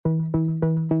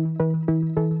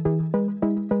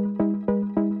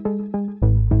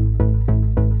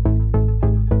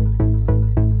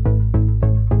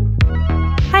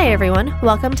Hi, everyone.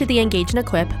 Welcome to the Engage and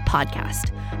Equip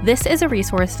podcast. This is a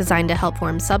resource designed to help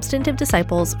form substantive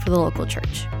disciples for the local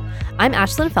church. I'm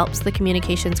Ashlyn Phelps, the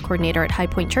Communications Coordinator at High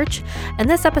Point Church, and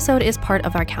this episode is part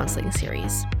of our counseling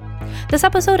series. This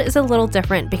episode is a little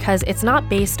different because it's not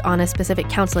based on a specific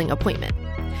counseling appointment.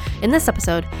 In this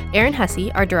episode, Aaron Hesse,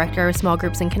 our Director of Small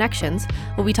Groups and Connections,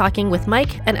 will be talking with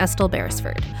Mike and Estelle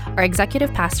Beresford, our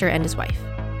Executive Pastor and his wife.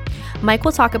 Mike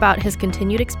will talk about his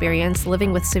continued experience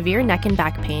living with severe neck and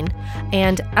back pain,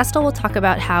 and Estelle will talk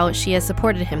about how she has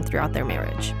supported him throughout their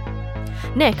marriage.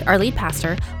 Nick, our lead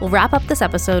pastor, will wrap up this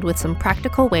episode with some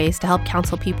practical ways to help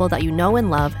counsel people that you know and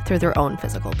love through their own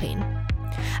physical pain.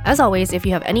 As always, if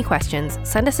you have any questions,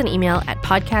 send us an email at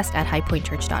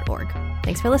podcast@highpointchurch.org.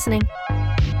 Thanks for listening.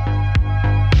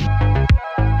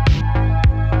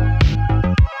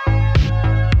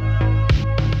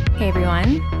 Hey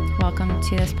everyone, welcome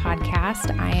to this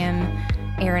podcast. I am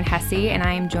Aaron Hesse, and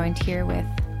I am joined here with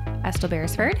Estelle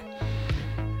Beresford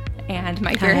and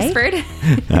Mike Beresford.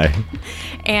 Hi.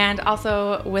 And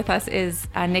also with us is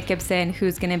Nick Gibson,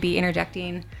 who's going to be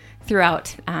interjecting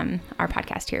throughout our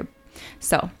podcast here.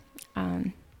 So,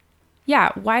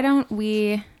 why don't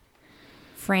we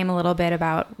frame a little bit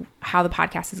about how the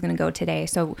podcast is going to go today?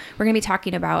 So we're going to be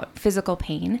talking about physical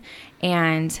pain,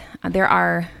 and there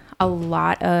are a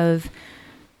lot of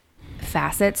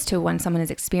facets to when someone is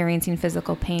experiencing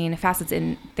physical pain, facets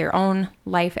in their own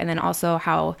life, and then also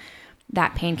how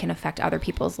that pain can affect other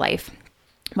people's life.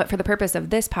 But for the purpose of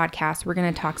this podcast, we're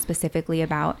going to talk specifically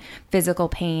about physical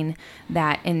pain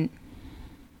that in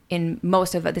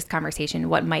most of this conversation,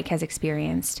 what Mike has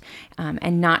experienced,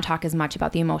 and not talk as much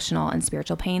about the emotional and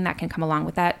spiritual pain that can come along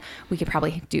with that. We could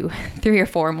probably do 3 or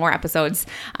 4 more episodes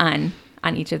on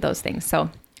each of those things. So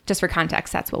just for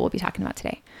context, that's what we'll be talking about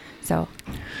today. So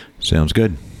Sounds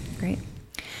good. Great.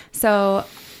 So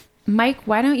Mike,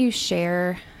 why don't you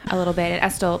share a little bit, and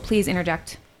Estelle, please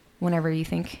interject whenever you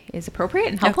think is appropriate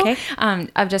and helpful, Okay.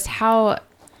 Of just how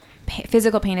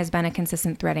physical pain has been a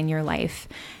consistent thread in your life.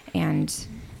 And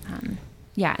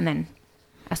and then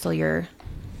Estelle, your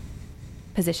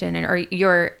position or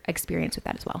your experience with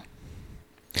that as well.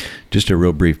 Just a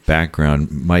real brief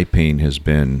background. My pain has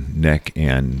been neck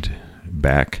and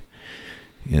back,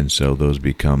 and so those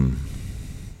become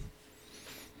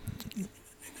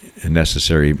a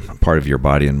necessary part of your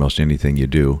body in most anything you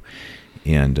do.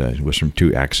 And it was from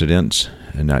 2 accidents,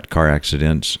 and not car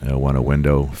accidents. One, a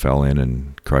window fell in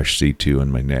and crushed C2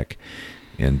 in my neck,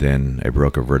 and then I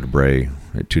broke a vertebrae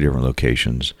at 2 different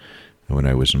locations when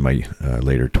I was in my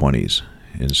later 20s.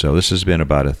 And so this has been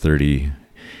about a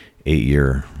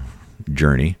 38-year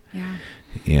journey,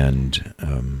 and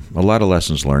a lot of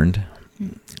lessons learned.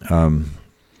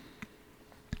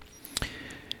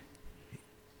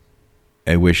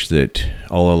 I wish that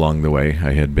all along the way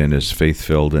I had been as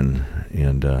faith-filled and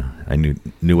I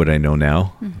knew what I know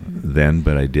now then,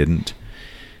 but I didn't.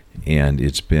 And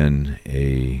it's been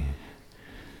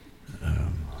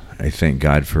I thank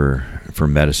God for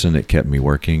medicine. It kept me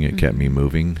working. It kept me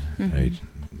moving. I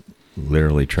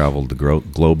literally traveled the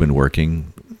globe and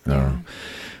working,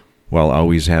 while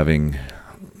always having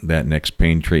that next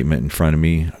pain treatment in front of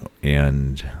me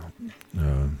and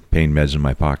pain meds in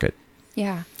my pocket.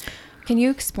 Yeah. Can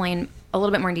you explain a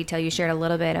little bit more in detail? You shared a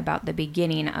little bit about the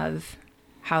beginning of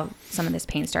how some of this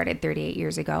pain started 38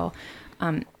 years ago.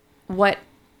 What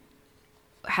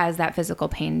has that physical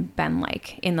pain been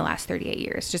like in the last 38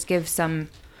 years? Just give some,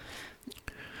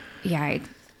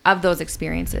 of those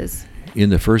experiences. In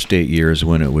the first 8 years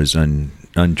when it was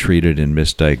untreated and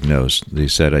misdiagnosed, they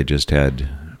said I just had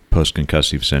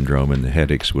post-concussive syndrome and the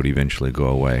headaches would eventually go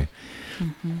away.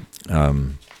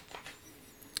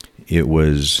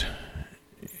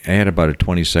 I had about a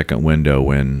 20-second window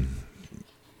when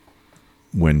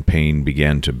pain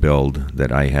began to build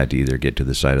that I had to either get to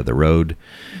the side of the road.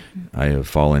 I have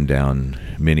fallen down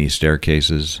many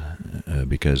staircases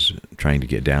because trying to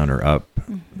get down or up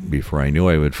before I knew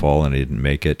I would fall, and I didn't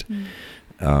make it.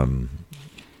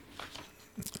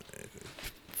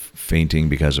 Fainting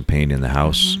because of pain in the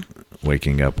house,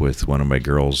 waking up with one of my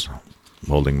girls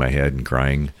holding my head and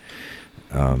crying.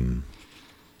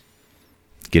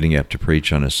 Getting up to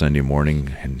preach on a Sunday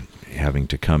morning and having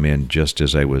to come in just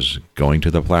as I was going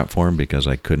to the platform because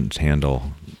I couldn't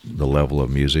handle the level of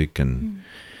music and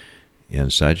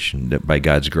such. And that by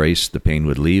God's grace, the pain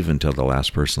would leave until the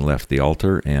last person left the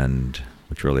altar, and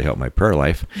which really helped my prayer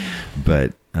life.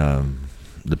 But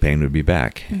the pain would be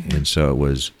back. And so it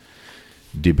was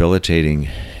debilitating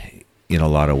in a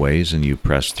lot of ways, and you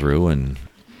press through and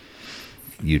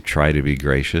you try to be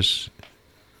gracious,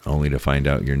 only to find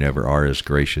out you never are as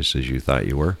gracious as you thought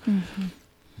you were.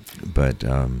 But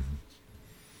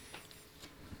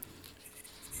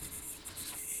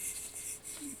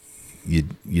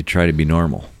you try to be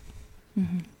normal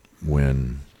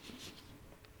when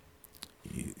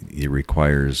it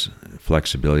requires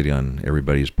flexibility on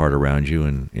everybody's part around you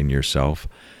and in yourself,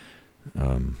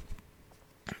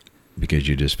 because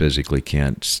you just physically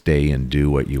can't stay and do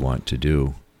what you want to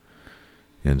do.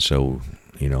 And so,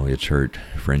 it's hurt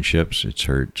friendships, it's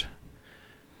hurt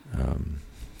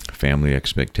family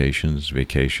expectations,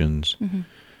 vacations,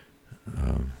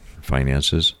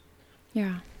 finances.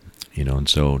 Yeah. And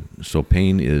so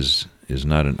pain is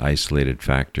not an isolated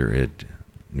factor. It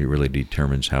really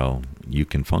determines how you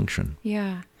can function.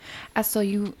 Yeah. So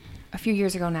you, a few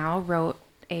years ago now, wrote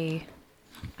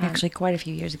actually quite a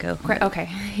few years ago. Okay.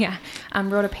 Yeah.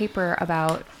 Wrote a paper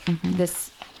about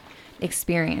this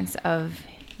experience of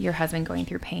your husband going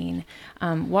through pain.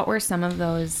 What were some of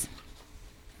those?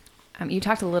 You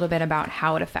talked a little bit about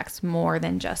how it affects more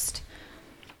than just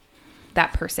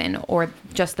that person or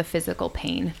just the physical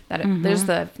pain. That there's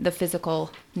the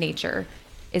physical nature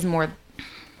is more.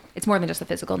 It's more than just the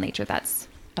physical nature that's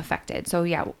affected. So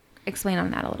yeah, explain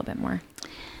on that a little bit more.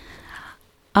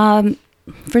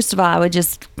 First of all, I would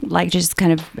just like to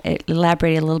kind of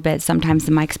elaborate a little bit. Sometimes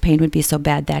Mike's pain would be so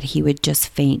bad that he would just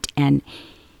faint, and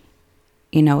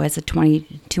as a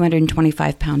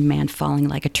 225-pound man falling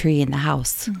like a tree in the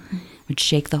house would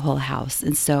shake the whole house.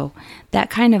 And so that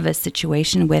kind of a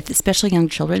situation with especially young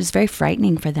children is very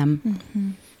frightening for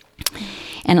them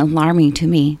and alarming to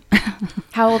me.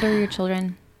 How old are your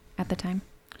children at the time?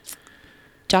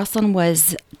 Jocelyn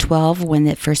was 12 when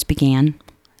it first began,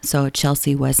 so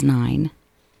Chelsea was 9.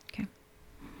 Okay.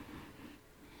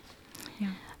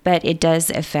 Yeah. But it does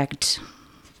affect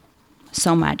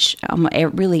so much,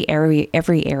 really every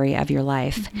area of your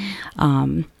life.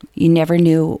 You never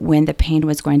knew when the pain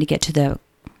was going to get to the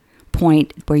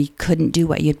point where you couldn't do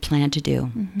what you'd planned to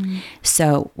do.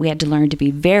 So we had to learn to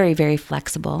be very, very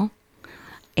flexible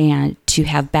and to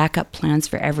have backup plans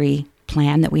for every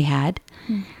plan that we had.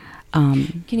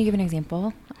 Can you give an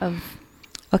example of?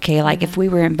 Okay, like if we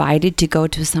were invited to go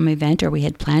to some event or we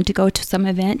had planned to go to some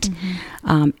event,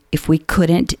 if we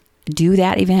couldn't do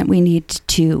that event, we need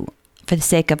to, for the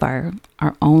sake of our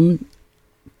own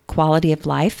quality of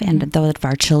life and those of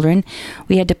our children,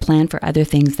 we had to plan for other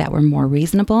things that were more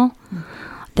reasonable,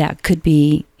 that could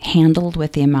be handled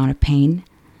with the amount of pain.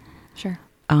 Sure.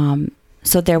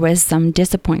 So there was some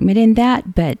disappointment in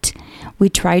that, but we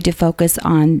tried to focus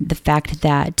on the fact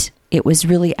that it was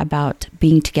really about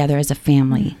being together as a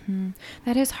family.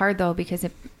 That is hard though, because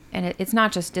it's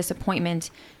not just disappointment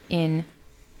in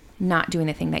not doing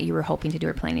the thing that you were hoping to do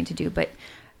or planning to do, but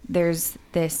there's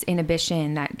this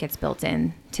inhibition that gets built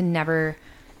in to never,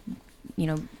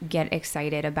 get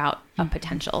excited about a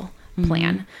potential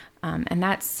plan. And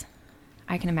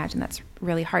I can imagine that's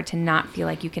really hard to not feel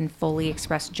like you can fully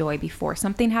express joy before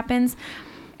something happens,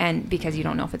 and because you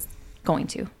don't know if it's going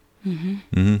to.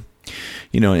 And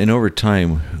over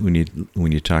time, when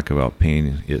you talk about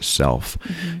pain itself,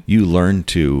 you learn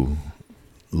to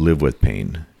live with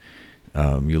pain.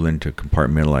 You learn to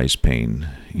compartmentalize pain.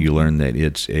 You learn that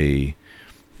it's a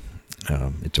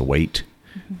weight.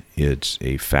 It's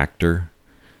a factor.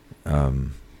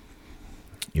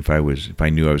 If I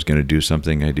knew I was going to do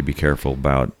something, I had to be careful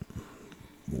about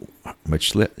how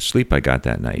much sleep I got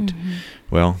that night.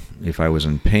 Well, if I was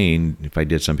in pain, if I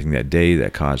did something that day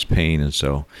that caused pain, and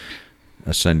so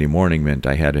a Sunday morning meant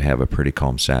I had to have a pretty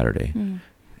calm Saturday.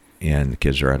 And the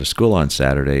kids are out of school on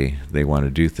Saturday, they want to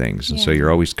do things. And so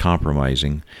you're always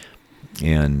compromising.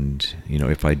 And,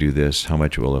 if I do this, how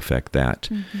much will affect that?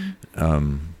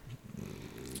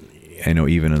 I know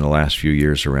even in the last few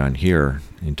years around here,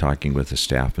 in talking with the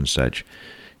staff and such,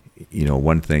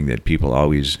 one thing that people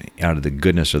always, out of the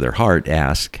goodness of their heart,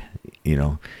 ask,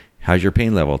 how's your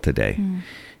pain level today?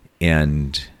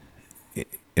 And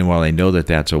while I know that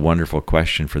that's a wonderful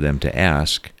question for them to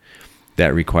ask,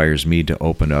 that requires me to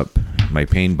open up my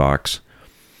pain box.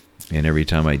 And every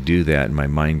time I do that, my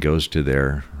mind goes to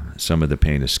there, some of the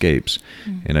pain escapes.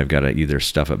 And I've got to either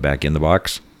stuff it back in the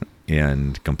box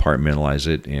and compartmentalize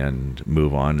it and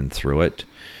move on and through it.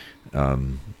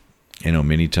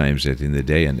 Many times at the end of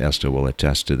the day, and Esta will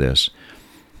attest to this,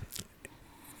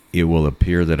 it will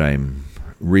appear that I'm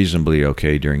reasonably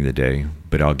okay during the day,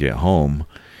 but I'll get home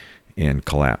and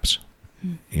collapse.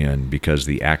 And because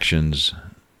the actions,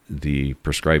 the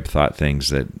prescribed thought things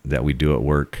that we do at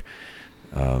work,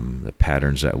 the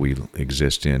patterns that we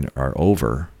exist in are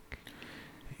over,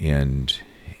 and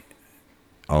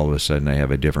all of a sudden I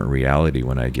have a different reality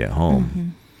when I get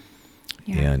home.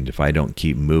 And if I don't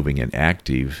keep moving and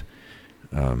active,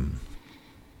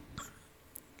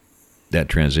 that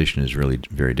transition is really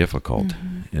very difficult.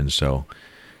 And so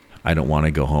I don't want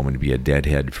to go home and be a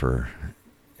deadhead for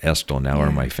Estill now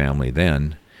or my family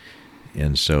then.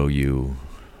 And so you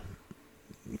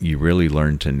really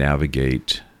learn to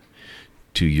navigate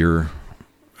to your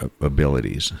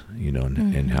abilities,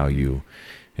 and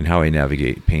how I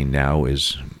navigate pain now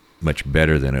is much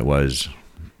better than it was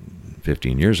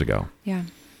 15 years ago. Yeah.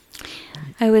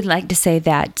 I would like to say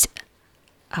that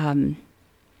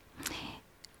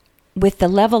with the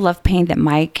level of pain that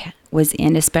Mike was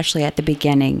in, especially at the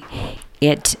beginning,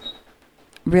 it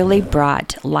really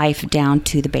brought life down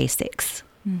to the basics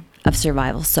of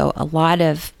survival. So a lot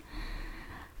of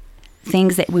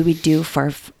things that we would do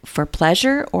for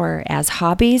pleasure or as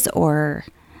hobbies or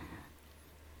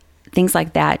things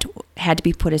like that had to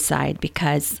be put aside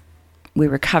because we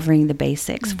were covering the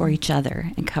basics for each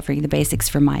other and covering the basics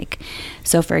for Mike.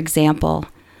 So for example,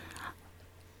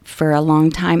 for a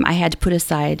long time, I had to put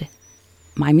aside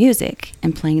my music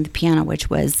and playing the piano, which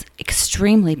was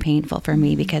extremely painful for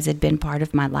me because it had been part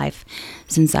of my life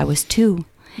since I was 2.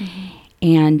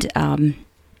 And,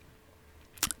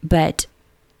 but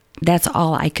that's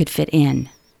all I could fit in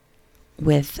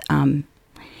with.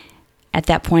 At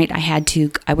that point,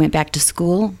 I went back to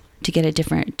school to get a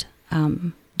different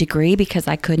degree because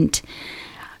I couldn't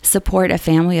support a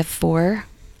family of 4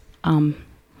 on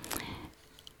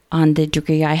the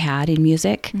degree I had in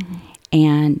music.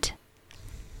 And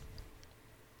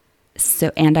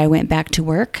I went back to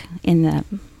work in the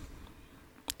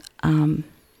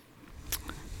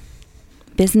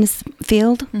business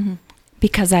field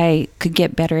because I could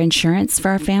get better insurance for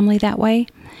our family that way.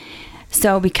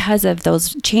 So because of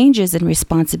those changes in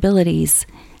responsibilities,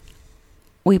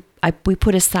 we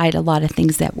put aside a lot of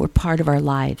things that were part of our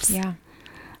lives,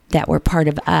 that were part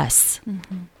of us,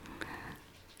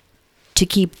 to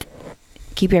keep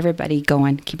everybody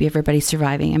going, keep everybody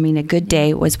surviving. I mean, a good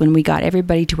day was when we got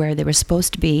everybody to where they were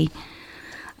supposed to be,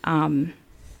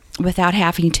 without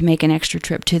having to make an extra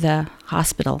trip to the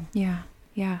hospital.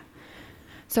 Yeah.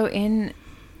 So in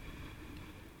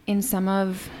some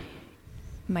of,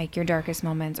 Mike, your darkest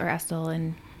moments, or Estill,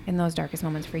 in those darkest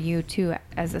moments for you too,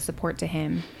 as a support to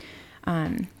him,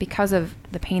 because of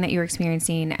the pain that you were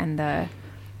experiencing and the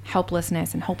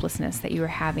helplessness and hopelessness that you were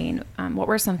having, what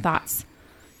were some thoughts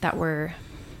that were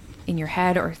in your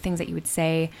head or things that you would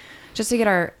say just to get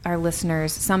our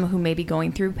listeners, some who may be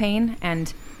going through pain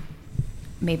and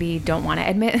maybe don't want to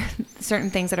admit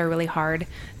certain things that are really hard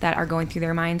that are going through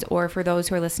their minds, or for those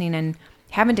who are listening and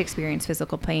haven't experienced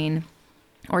physical pain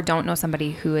or don't know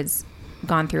somebody who has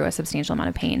gone through a substantial amount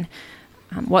of pain.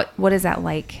 What is that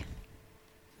like?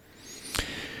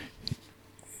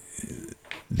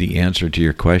 The answer to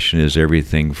your question is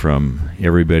everything from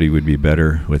everybody would be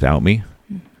better without me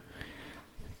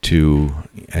to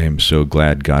I am so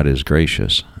glad God is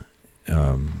gracious.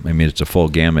 I mean, it's a full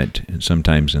gamut, and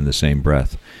sometimes in the same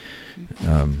breath.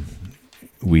 I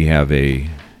have a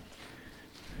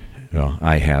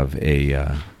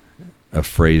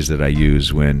phrase that I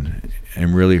use when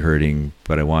I'm really hurting,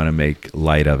 but I want to make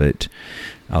light of it.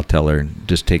 I'll tell her,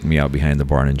 just take me out behind the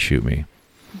barn and shoot me.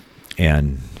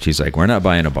 And she's like, we're not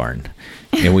buying a barn.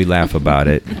 And we laugh about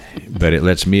it, but it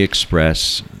lets me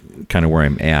express kind of where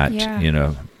I'm at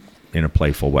in a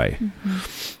playful way.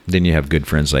 Then you have good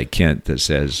friends like Kent that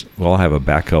says, well, I'll have a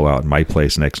backhoe out in my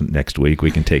place next week.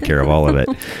 We can take care of all of it.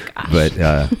 But,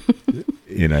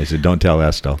 I said, don't tell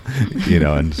Estill,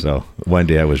 and so one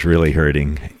day I was really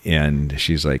hurting and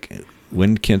she's like,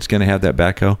 when Kent's going to have that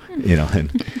backhoe,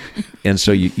 and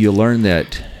so you learn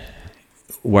that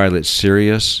while it's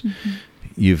serious,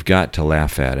 you've got to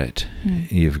laugh at it.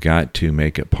 You've got to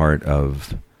make it part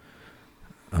of,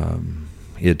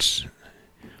 it's,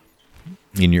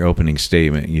 in your opening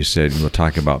statement, you said, we'll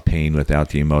talk about pain without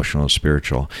the emotional and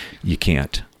spiritual. You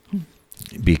can't,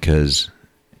 because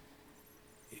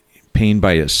pain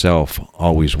by itself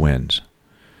always wins.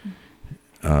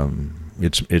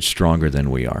 It's stronger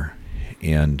than we are,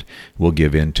 and we'll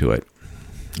give in to it.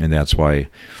 And that's why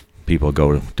people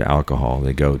go to alcohol,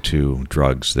 they go to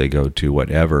drugs, they go to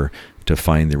whatever to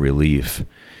find the relief.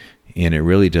 And it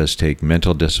really does take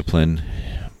mental discipline,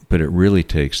 but it really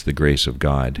takes the grace of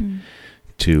God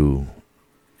to,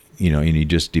 and you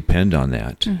just depend on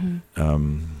that.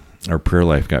 Our prayer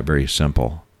life got very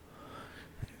simple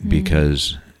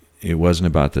because it wasn't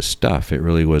about the stuff. It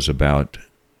really was about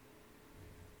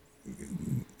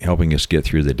helping us get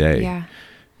through the day. Yeah.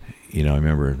 I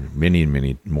remember many,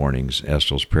 many mornings,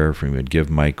 Estill's prayer for me would give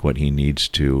Mike what he needs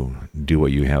to do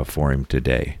what you have for him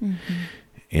today.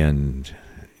 And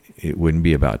it wouldn't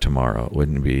be about tomorrow.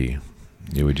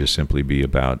 It would just simply be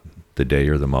about the day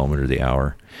or the moment or the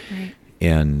hour. Right.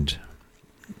 And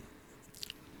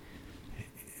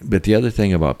But the other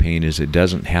thing about pain is it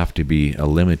doesn't have to be a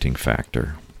limiting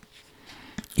factor.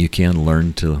 You can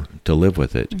learn to live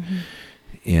with it. Mm-hmm.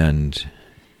 And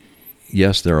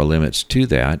yes, there are limits to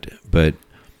that, but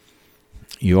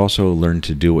you also learn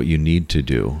to do what you need to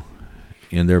do.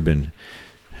 And there have been,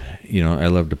 I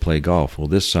love to play golf. Well,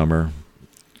 this summer,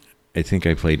 I think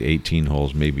I played 18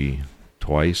 holes maybe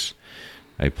twice.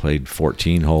 I played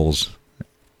 14 holes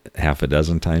half a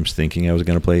dozen times thinking I was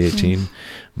going to play 18. Mm-hmm.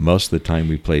 Most of the time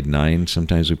we played 9.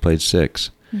 Sometimes we played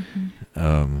 6.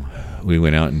 Mm-hmm. We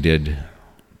went out and did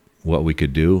what we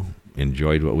could do,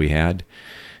 enjoyed what we had.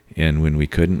 And when we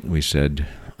couldn't, we said,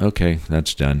 okay,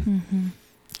 that's done. Mm-hmm.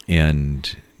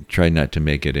 And tried not to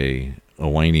make it a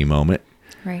whiny moment.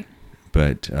 Right.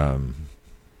 But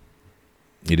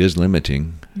it is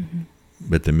limiting. Mm-hmm.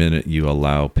 But the minute you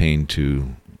allow pain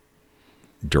to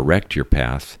direct your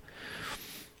path,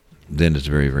 then it's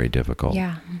very, very difficult.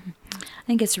 Yeah. I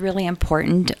think it's really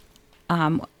important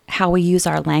how we use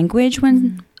our language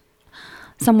when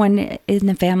someone in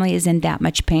the family is in that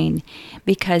much pain,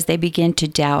 because they begin to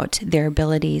doubt their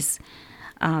abilities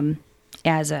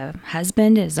as a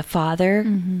husband, as a father,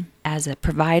 as a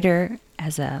provider,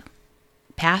 as a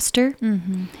pastor.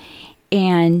 Mm-hmm.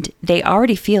 And they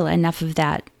already feel enough of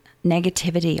that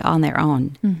negativity on their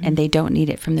own, and they don't need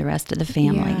it from the rest of the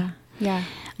family. Yeah.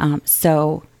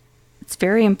 So it's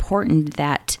very important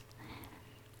that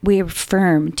we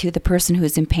affirm to the person who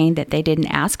is in pain that they didn't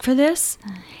ask for this,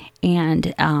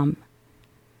 and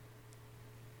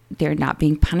they're not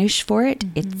being punished for it.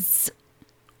 It's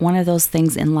one of those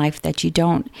things in life that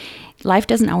life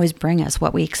doesn't always bring us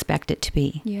what we expect it to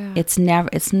be. Yeah. It's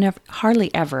never,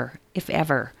 hardly ever, if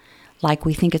ever, like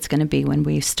we think it's going to be when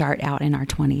we start out in our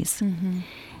 20s. Mm-hmm.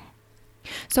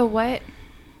 So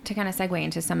to kind of segue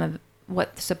into some of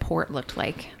what support looked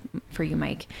like for you,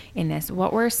 Mike, in this,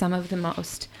 what were some of the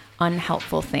most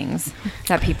unhelpful things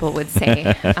that people would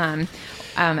say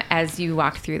as you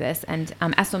walk through this? And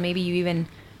Ethel, maybe you even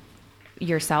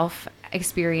yourself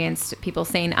experienced people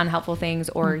saying unhelpful things,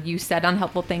 or you said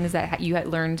unhelpful things that you had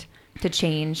learned to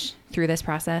change through this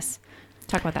process.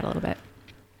 Talk about that a little bit.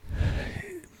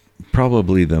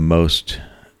 Probably the most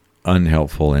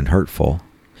unhelpful and hurtful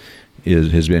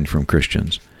has been from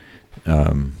Christians,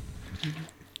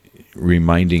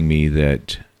 reminding me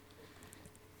that,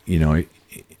 if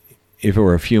it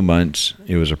were a few months,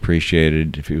 it was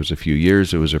appreciated. If it was a few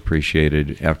years, it was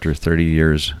appreciated. After 30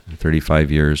 years,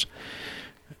 35 years,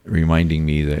 reminding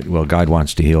me that, well, God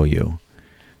wants to heal you.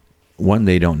 One,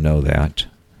 they don't know that.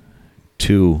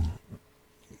 Two,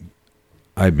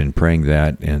 I've been praying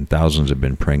that, and thousands have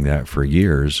been praying that for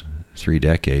years, 3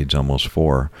 decades, almost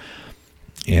 4.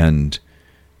 And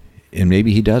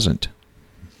maybe he doesn't.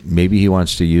 Maybe he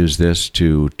wants to use this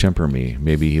to temper me.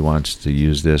 Maybe he wants to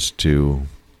use this to,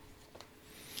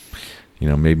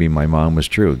 maybe my mom was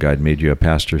true. God made you a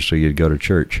pastor so you'd go to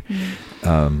church.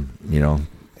 Mm-hmm.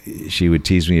 She would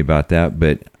tease me about that,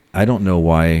 but I don't know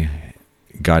why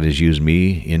God has used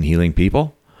me in healing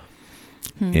people.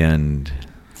 And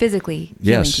physically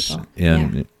yes, healing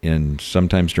people. And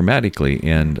sometimes dramatically,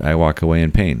 and I walk away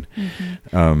in pain.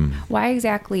 Mm-hmm. Why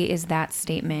exactly is that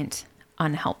statement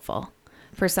unhelpful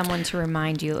for someone to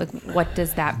remind you? Like, what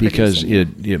does that produce? Because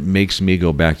it makes me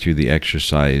go back through the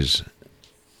exercise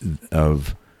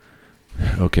of,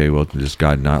 okay, well, does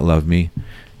God not love me?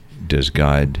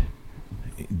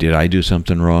 Did I do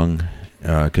something wrong?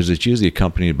 Because it's usually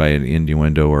accompanied by an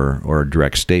innuendo or a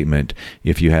direct statement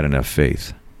if you had enough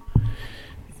faith.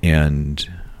 And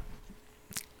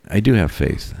I do have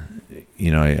faith.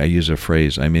 I use a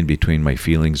phrase, I'm in between my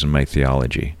feelings and my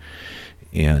theology.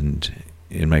 And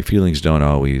my feelings don't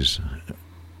always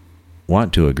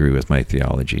want to agree with my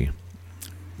theology.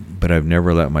 But I've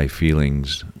never let my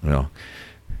feelings,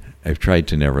 I've tried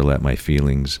to never let my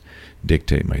feelings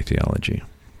dictate my theology.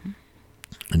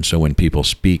 And so when people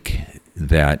speak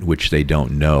that which they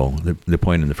don't know, the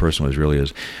point in the first one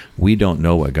is we don't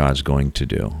know what God's going to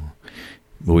do.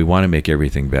 But we want to make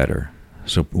everything better.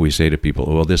 So we say to people,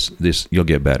 well, this you'll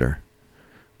get better.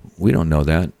 We don't know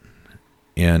that.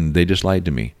 And they just lied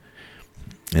to me.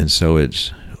 And so I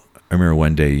remember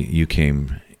one day you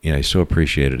came, and I so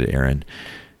appreciated it, Aaron,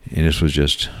 and this was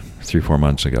just 3-4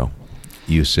 months ago.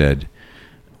 You said,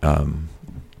 I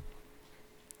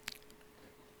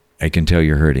can tell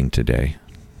you're hurting today.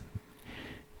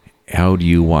 How do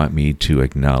you want me to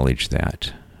acknowledge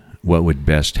that? What would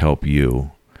best help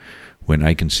you when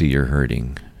I can see you're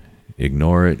hurting?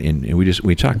 Ignore it. And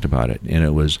we talked about it.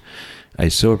 And I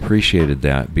so appreciated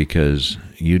that, because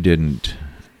you didn't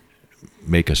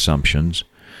make assumptions.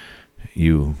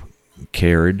 You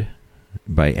cared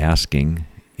by asking,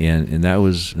 And that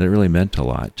really meant a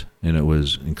lot, and it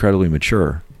was incredibly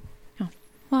mature. Oh,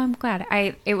 well, I'm glad.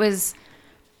 It is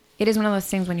one of those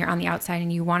things when you're on the outside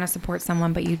and you want to support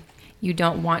someone, but you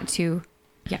don't want to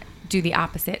do the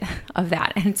opposite of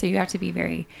that. And so you have to be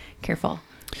very careful.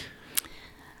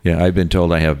 Yeah, I've been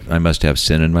told I must have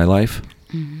sin in my life.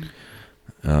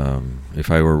 Mm-hmm. If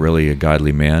I were really a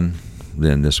godly man,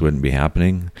 then this wouldn't be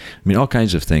happening. I mean, all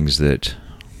kinds of things that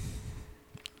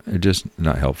are just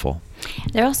not helpful.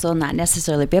 They're also not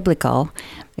necessarily biblical,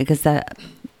 because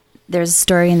there's a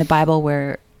story in the Bible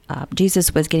where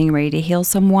Jesus was getting ready to heal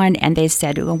someone, and they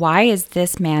said, well, why is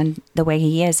this man the way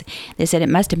he is? They said it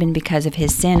must have been because of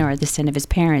his sin or the sin of his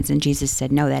parents. And Jesus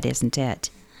said, no, that isn't it.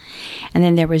 And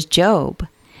then there was Job.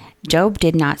 Job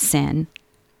did not sin.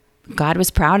 God was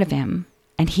proud of him.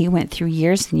 And he went through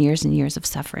years and years and years of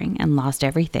suffering and lost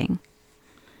everything.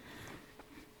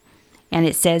 And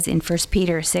it says in 1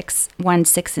 Peter 1,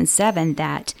 6, and 7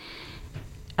 that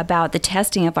about the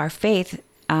testing of our faith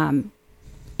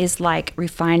is like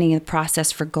refining the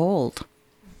process for gold.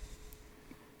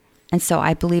 And so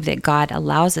I believe that God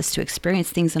allows us to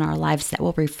experience things in our lives that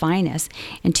will refine us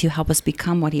and to help us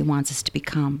become what he wants us to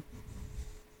become.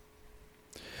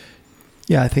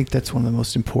 Yeah, I think that's one of the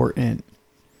most important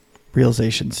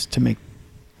realizations to make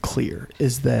clear,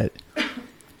 is that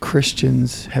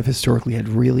Christians have historically had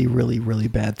really, really, really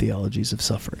bad theologies of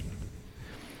suffering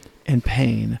and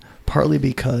pain, partly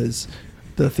because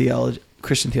the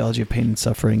Christian theology of pain and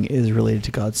suffering is related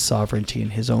to God's sovereignty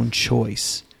and his own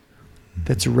choice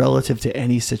that's relative to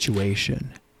any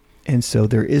situation. And so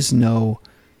there is no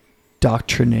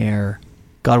doctrinaire,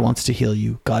 God wants to heal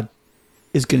you, God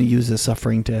is going to use the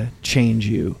suffering to change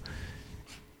you.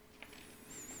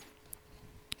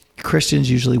 Christians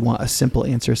usually want a simple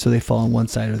answer, so they fall on one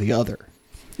side or the other.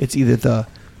 It's either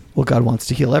God wants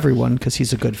to heal everyone because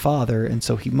he's a good father, and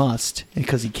so he must, and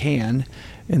because he can,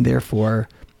 and therefore,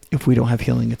 if we don't have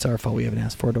healing, it's our fault. We haven't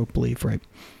asked for it, don't believe, right?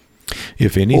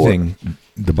 If anything,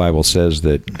 the Bible says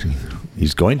that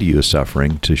he's going to use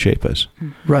suffering to shape us.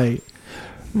 Right.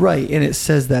 And it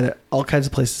says that at all kinds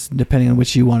of places, depending on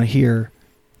which you want to hear,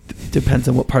 depends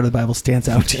on what part of the Bible stands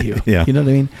out to you. Yeah. You know what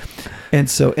I mean? And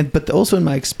so, but also in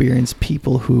my experience,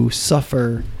 people who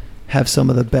suffer have some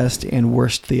of the best and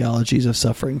worst theologies of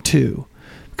suffering too,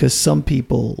 because some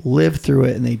people live through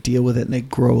it and they deal with it and they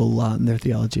grow a lot in their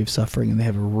theology of suffering, and they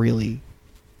have a really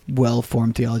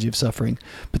well-formed theology of suffering.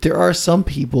 But there are some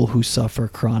people who suffer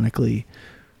chronically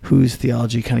whose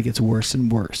theology kind of gets worse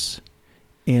and worse.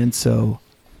 And so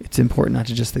it's important not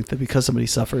to just think that because somebody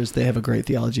suffers, they have a great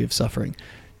theology of suffering.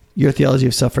 Your theology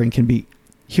of suffering can be,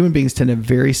 human beings tend to have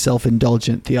very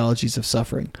self-indulgent theologies of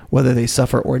suffering, whether they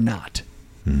suffer or not.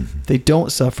 Mm-hmm. They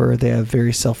don't suffer, they have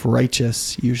very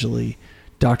self-righteous, usually,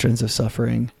 doctrines of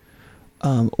suffering,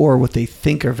 or what they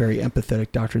think are very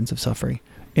empathetic doctrines of suffering.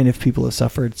 And if people have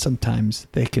suffered, sometimes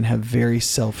they can have very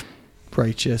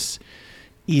self-righteous,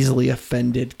 easily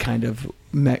offended kind of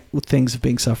things of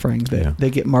being suffering. They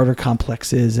get martyr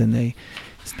complexes and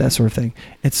that sort of thing.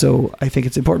 And so I think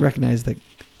it's important to recognize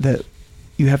that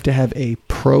you have to have a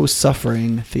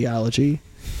pro-suffering theology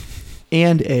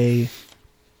and a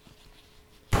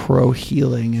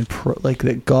pro-healing and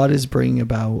that God is bringing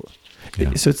about.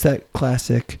 Yeah. So it's that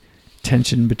classic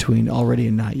tension between already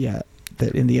and not yet,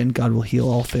 that in the end God will heal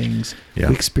all things. Yeah.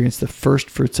 We experience the first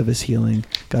fruits of his healing.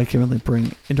 God can really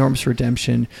bring enormous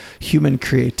redemption. Human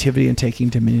creativity and taking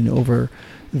dominion over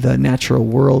the natural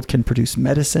world can produce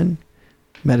medicine.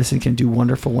 Medicine can do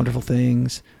wonderful, wonderful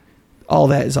things. All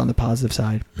that is on the positive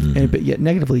side. Mm-hmm. But yet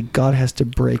negatively, God has to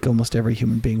break almost every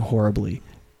human being horribly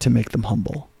to make them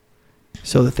humble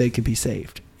so that they can be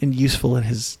saved and useful in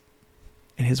his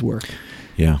work.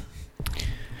 Yeah.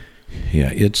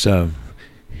 Yeah, it's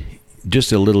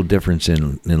just a little difference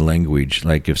in language.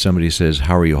 Like if somebody says,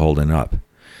 "How are you holding up?"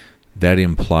 that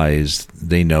implies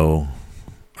they know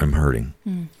I'm hurting.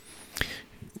 Mm.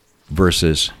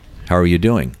 Versus, "How are you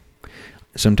doing?"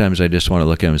 Sometimes I just want to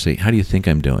look at them and say, "How do you think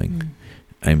I'm doing?" Mm.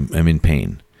 I'm in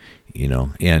pain,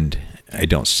 and I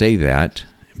don't say that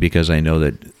because I know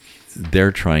that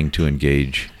they're trying to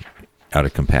engage out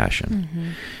of compassion. Mm-hmm.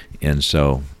 And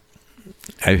so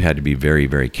I've had to be very,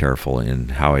 very careful in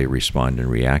how I respond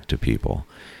and react to people.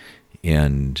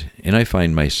 And I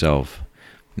find myself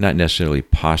not necessarily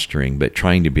posturing, but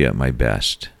trying to be at my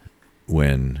best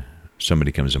when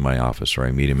somebody comes in my office or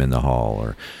I meet him in the hall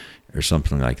or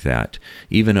something like that.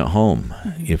 Even at home,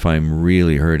 mm-hmm. if I'm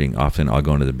really hurting, often I'll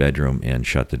go into the bedroom and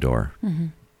shut the door mm-hmm.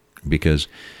 because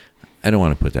I don't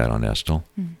want to put that on Estel.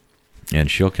 Mm-hmm. And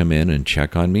she'll come in and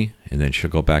check on me, and then she'll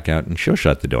go back out and she'll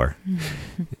shut the door.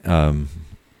 Mm-hmm.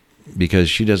 because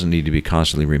she doesn't need to be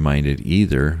constantly reminded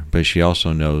either, but she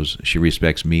also knows, she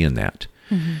respects me in that.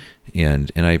 Mm-hmm.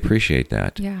 And I appreciate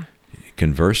that. Yeah.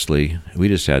 Conversely, we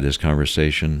just had this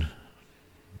conversation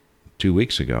 2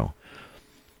 weeks ago.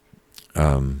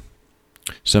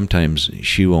 Sometimes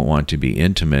she won't want to be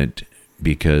intimate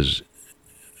because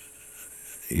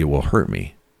it will hurt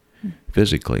me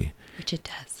physically. Which it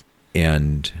does.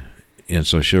 And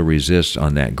so she'll resist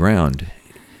on that ground.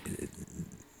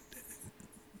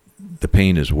 The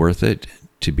pain is worth it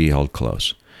to be held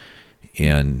close.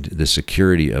 And the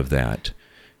security of that,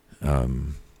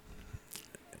 I'm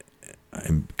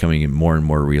coming in more and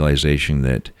more realization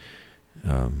that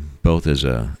both as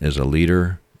a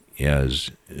leader,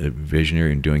 as a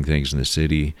visionary and doing things in the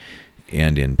city,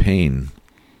 and in pain,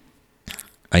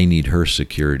 I need her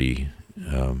security,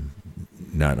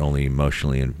 not only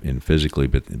emotionally and physically,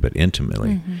 but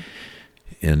intimately. Mm-hmm.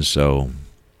 And so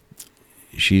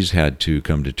she's had to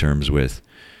come to terms with,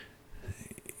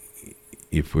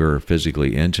 if we're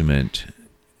physically intimate,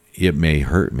 it may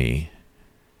hurt me,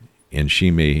 and she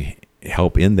may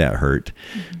help in that hurt,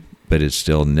 but it's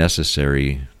still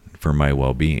necessary for my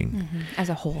well-being. As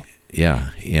a whole. Yeah,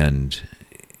 and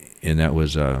that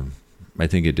was, I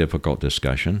think, a difficult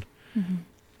discussion,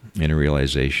 and a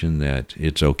realization that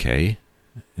it's okay,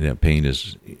 that pain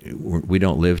is, we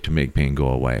don't live to make pain go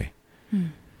away.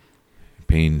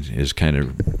 Pain is kind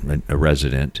of a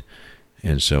resident,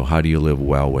 and so how do you live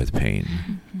well with pain?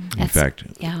 In fact,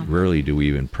 rarely do we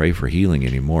even pray for healing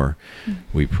anymore.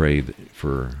 We pray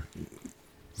for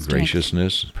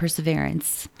graciousness,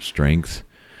 perseverance, strength,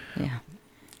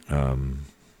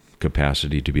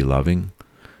 capacity to be loving,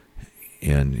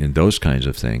 and those kinds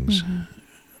of things.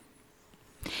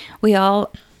 We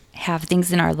all have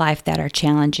things in our life that are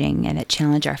challenging and that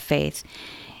challenge our faith,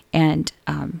 and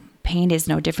pain is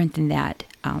no different than that.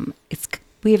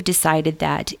 We have decided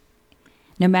that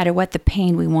no matter what the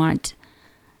pain, we want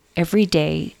every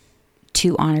day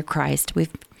to honor Christ. We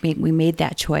made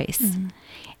that choice.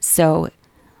 So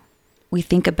we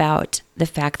think about the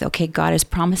fact that, okay, God has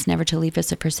promised never to leave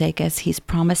us or forsake us. He's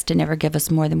promised to never give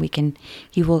us more than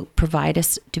He will provide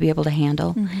us to be able to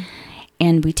handle.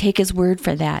 And we take His word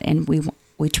for that, and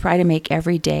we try to make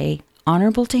every day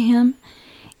honorable to Him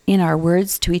in our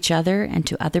words to each other and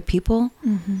to other people,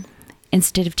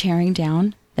 instead of tearing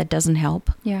down. That doesn't help.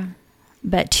 Yeah.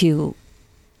 But to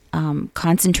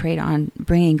concentrate on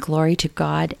bringing glory to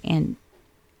God, and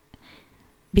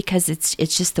because it's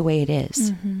just the way it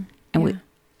is. And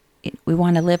we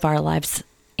want to live our lives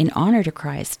in honor to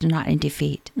Christ, not in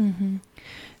defeat.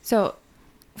 So,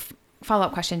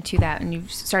 follow-up question to that, and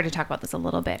you've started to talk about this a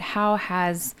little bit. How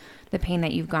has the pain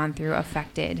that you've gone through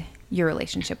affected your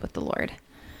relationship with the Lord?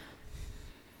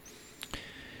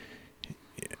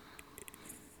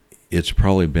 It's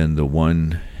probably been the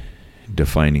one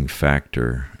defining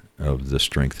factor of the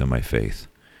strength of my faith.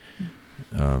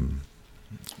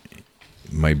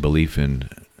 My belief in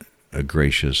a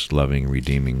gracious, loving,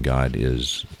 redeeming God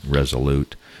is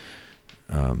resolute,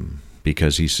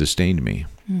 because He sustained me.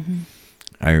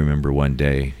 I remember one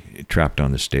day trapped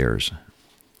on the stairs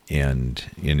and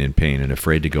in pain and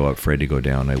afraid to go up, afraid to go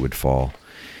down. I would fall.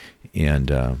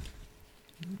 And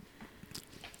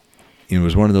it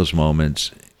was one of those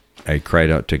moments I cried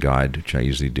out to God, which I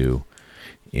usually do,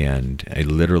 and I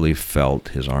literally felt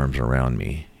His arms around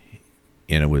me,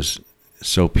 and it was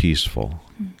so peaceful.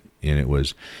 And it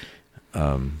was,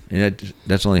 and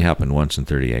that's only happened once in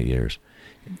 38 years,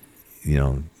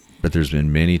 but there's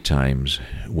been many times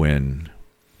when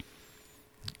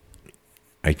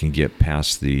I can get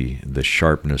past the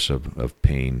sharpness of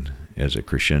pain as it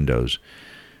crescendos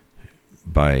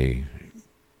by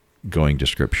going to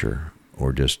Scripture,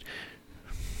 or just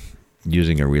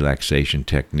using a relaxation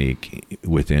technique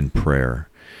within prayer,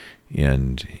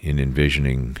 and in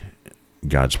envisioning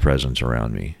God's presence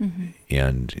around me,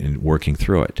 and in working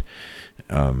through it.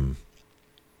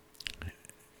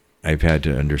 I've had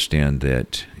to understand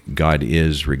that God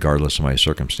is regardless of my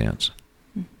circumstance.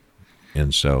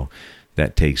 And so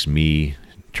that takes me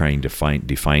trying to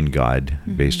define God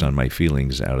based on my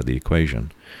feelings out of the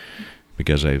equation,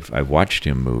 because I've watched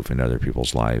Him move in other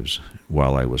people's lives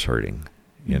while I was hurting,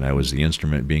 and I was the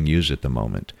instrument being used at the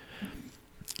moment.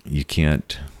 You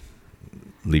can't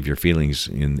leave your feelings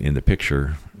in the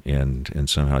picture and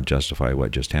somehow justify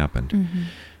what just happened.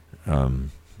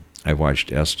 I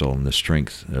watched Estelle and the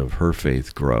strength of her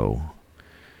faith grow,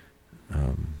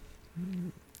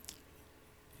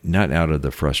 not out of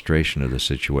the frustration of the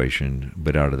situation,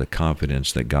 but out of the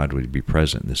confidence that God would be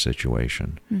present in the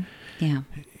situation. Yeah.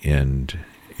 And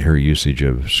her usage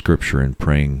of Scripture and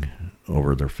praying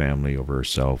over their family, over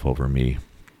herself, over me,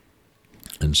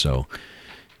 And so,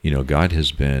 God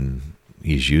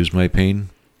he's used my pain.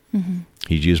 Mm-hmm.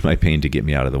 He's used my pain to get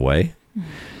me out of the way.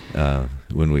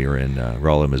 When we were in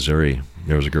Rolla, Missouri,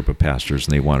 there was a group of pastors,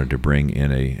 and they wanted to bring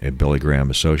in a Billy Graham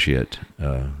associate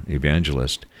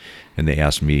evangelist. And they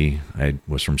asked me, I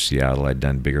was from Seattle, I'd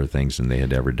done bigger things than they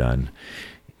had ever done,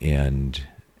 and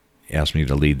asked me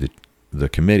to lead the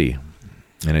committee.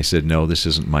 And I said, no, this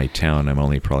isn't my town. I'm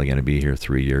only probably going to be here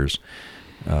 3 years.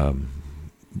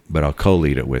 But I'll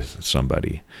co-lead it with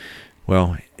somebody.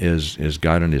 Well, as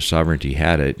God and his sovereignty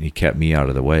had it, he kept me out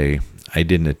of the way. I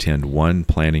didn't attend one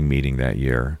planning meeting that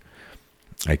year.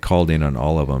 I called in on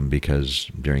all of them because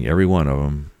during every one of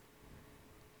them,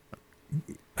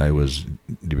 I was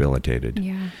debilitated.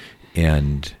 Yeah.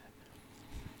 And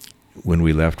when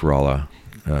we left Rolla,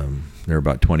 there were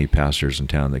about 20 pastors in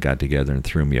town that got together and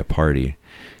threw me a party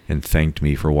and thanked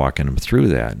me for walking them through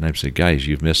that. And I said, guys,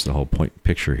 you've missed the whole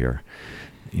picture here.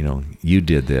 You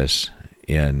did this,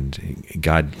 and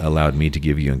God allowed me to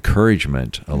give you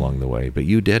encouragement along the way, but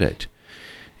you did it.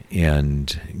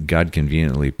 And God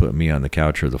conveniently put me on the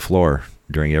couch or the floor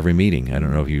during every meeting. I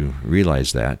don't know if you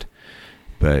realize that,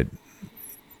 but,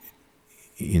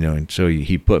 and so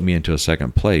he put me into a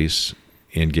second place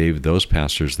and gave those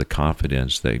pastors the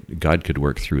confidence that God could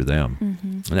work through them.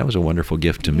 Mm-hmm. And that was a wonderful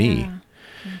gift to me.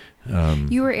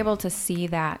 You were able to see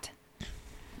that,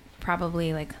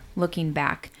 probably like looking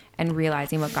back and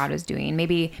realizing what God was doing.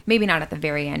 Maybe not at the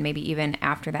very end, maybe even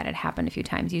after that had happened a few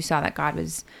times. You saw that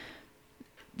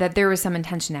that there was some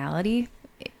intentionality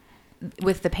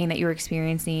with the pain that you were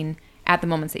experiencing at the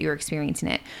moments that you were experiencing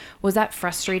it. Was that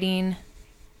frustrating?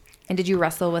 And did you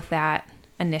wrestle with that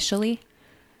initially?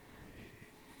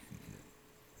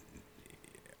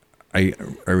 I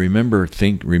remember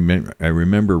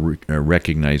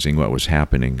recognizing what was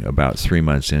happening about 3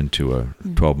 months into a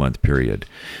 12-month period,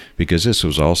 because this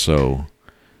was also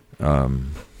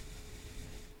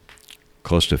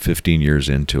close to 15 years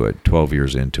into it, 12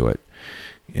 years into it,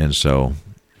 and so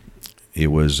it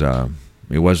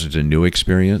wasn't a new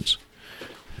experience.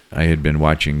 I had been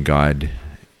watching God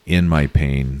in my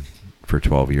pain for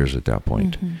 12 years at that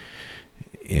point,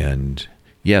 and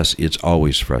yes, it's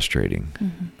always frustrating.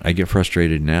 Mm-hmm. I get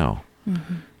frustrated now.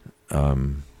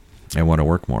 Mm-hmm. I want to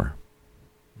work more.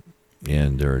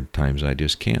 And there are times I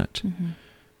just can't.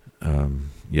 Mm-hmm.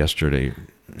 Yesterday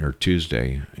or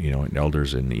Tuesday, at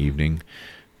Elders in the evening,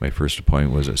 my first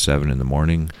appointment was at 7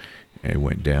 a.m. I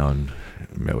went down,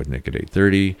 met with Nick at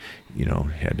 8:30,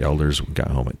 had Elders,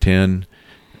 got home at 10.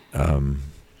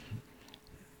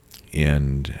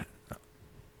 And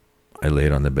I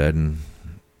laid on the bed and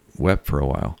wept for a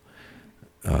while.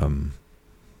 And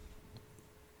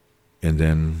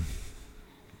then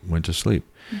went to sleep,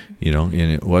 and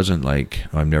it wasn't like,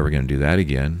 I'm never going to do that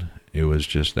again. It was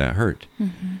just that hurt,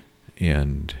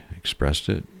 and expressed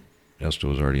it. Esther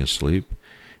was already asleep,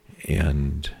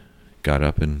 and got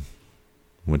up and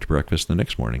went to breakfast the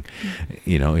next morning.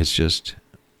 It's just,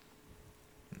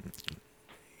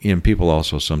 people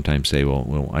also sometimes say,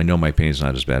 well, I know my pain's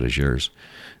not as bad as yours.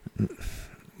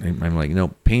 I'm like, no,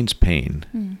 pain's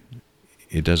pain.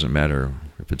 It doesn't matter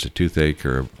if it's a toothache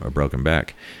or a broken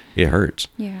back. It hurts.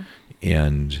 Yeah.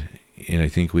 And I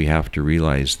think we have to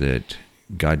realize that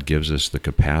God gives us the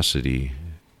capacity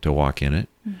to walk in it.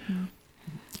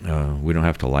 Mm-hmm. We don't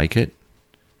have to like it,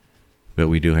 but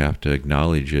we do have to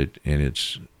acknowledge it and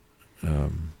its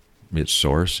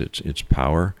source, its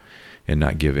power, and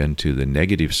not give in to the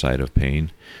negative side of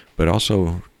pain, but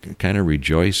also kind of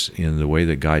rejoice in the way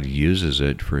that God uses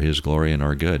it for his glory and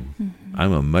our good. Mm-hmm.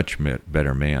 I'm a much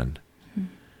better man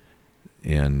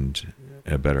and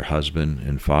a better husband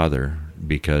and father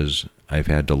because I've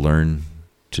had to learn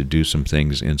to do some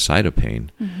things inside of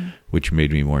pain, which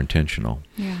made me more intentional.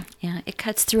 Yeah, it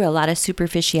cuts through a lot of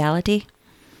superficiality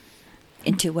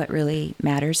into what really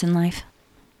matters in life.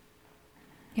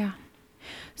 Yeah.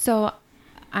 So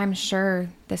I'm sure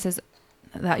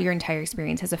that your entire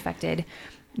experience has affected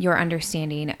your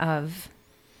understanding of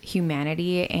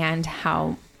humanity and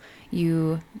how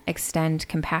you extend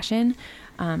compassion.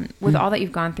 With all that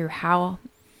you've gone through,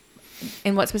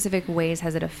 in what specific ways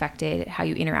has it affected how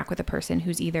you interact with a person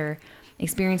who's either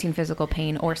experiencing physical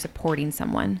pain or supporting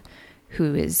someone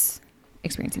who is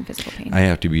experiencing physical pain? I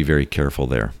have to be very careful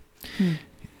there.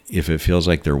 If it feels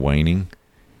like they're whining,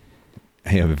 I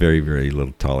have a very, very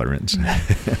little tolerance.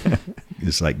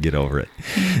 It's like, get over it.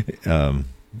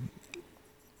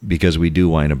 Because we do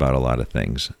whine about a lot of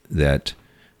things that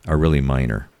are really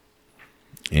minor.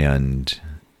 And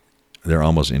they're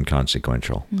almost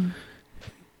inconsequential.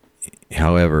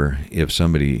 However, if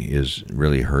somebody is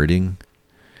really hurting,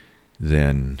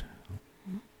 then,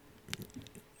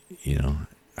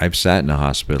 I've sat in a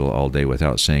hospital all day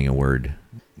without saying a word,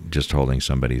 just holding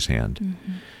somebody's hand.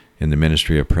 Mm-hmm. And the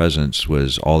ministry of presence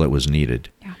was all that was needed.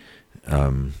 Yeah.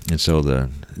 And so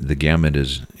the gamut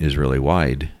is really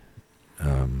wide.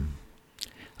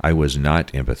 I was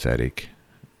not empathetic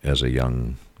as a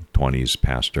young 20s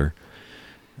pastor.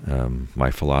 My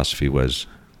philosophy was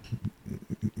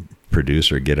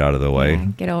produce or get out of the way. Yeah,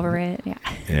 get over it. Yeah.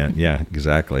 And yeah,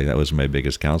 exactly. That was my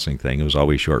biggest counseling thing. It was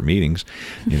always short meetings,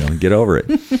 get over it.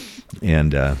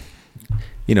 And,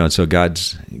 and so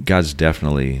God's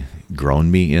definitely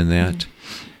grown me in that.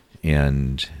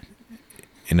 And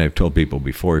I've told people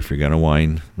before, if you're going to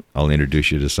whine, I'll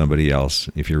introduce you to somebody else.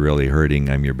 If you're really hurting,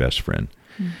 I'm your best friend.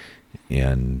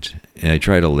 And I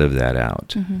try to live that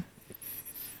out. Mm-hmm.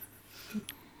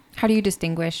 How do you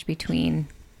distinguish between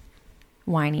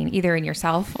whining, either in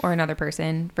yourself or another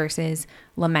person, versus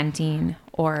lamenting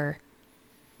or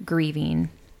grieving?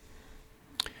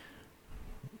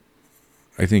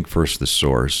 I think first the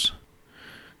source,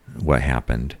 what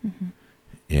happened,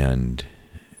 and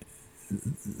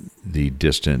the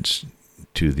distance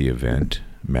to the event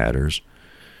matters,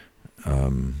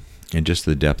 and just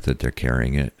the depth that they're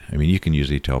carrying it. I mean, you can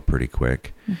usually tell pretty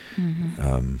quick.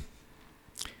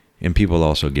 And people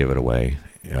also give it away.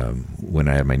 When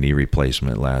I had my knee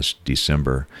replacement last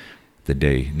December,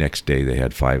 next day they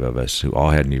had 5 of us who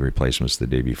all had knee replacements the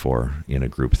day before in a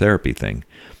group therapy thing.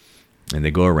 And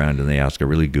they go around and they ask a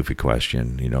really goofy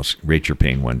question, rate your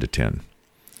pain 1 to 10.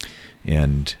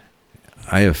 And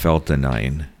I have felt a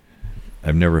 9.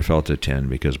 I've never felt a 10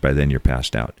 because by then you're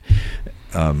passed out.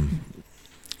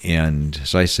 And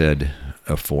so I said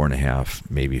a 4.5,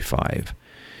 maybe 5.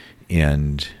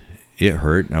 And it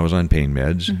hurt. I was on pain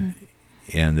meds.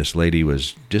 And this lady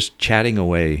was just chatting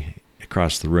away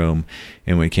across the room.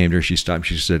 And when it came to her, she stopped.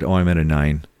 She said, "Oh, I'm at a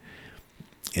 9.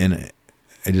 And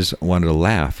I just wanted to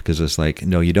laugh because it's like,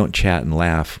 no, you don't chat and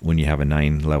laugh when you have a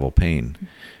 9 level pain.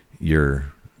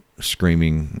 You're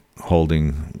screaming,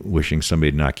 holding, wishing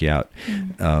somebody to knock you out.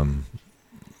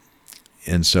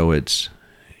 And so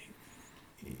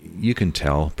you can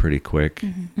tell pretty quick,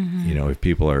 if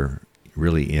people are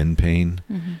really in pain,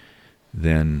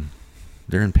 then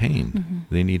they're in pain.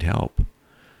 They need help.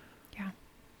 Yeah.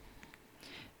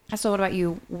 So what about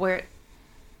you?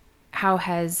 How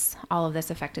has all of this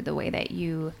affected the way that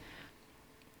you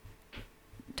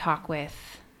talk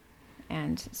with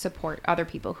and support other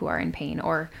people who are in pain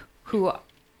or who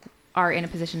are in a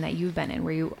position that you've been in,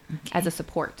 where you, as a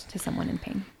support to someone in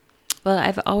pain? Well,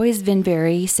 I've always been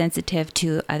very sensitive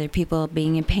to other people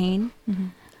being in pain,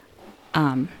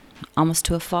 almost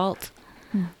to a fault.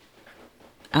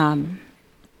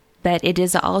 But it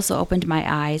has also opened my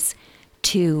eyes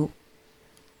to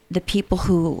the people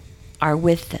who are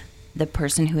with the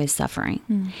person who is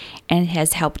suffering, and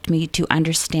has helped me to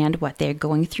understand what they're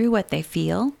going through, what they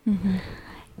feel,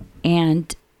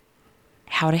 and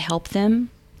how to help them.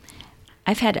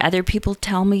 I've had other people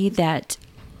tell me that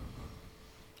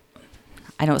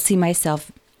I don't see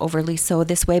myself overly so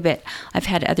this way, but I've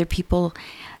had other people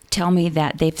tell me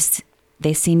that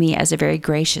they see me as a very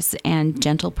gracious and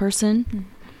gentle person.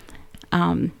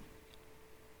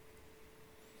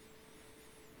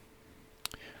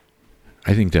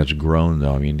 I think that's grown,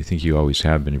 though. I mean, I think you always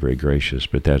have been very gracious,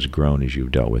 but that's grown as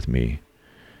you've dealt with me.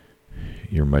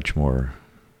 You're much more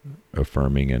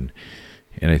affirming and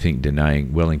I think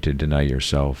willing to deny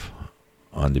yourself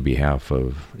on the behalf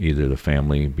of either the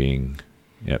family being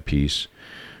at peace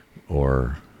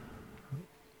or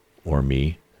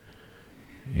me.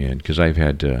 And because I've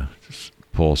had to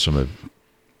pull some of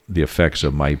the effects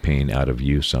of my pain out of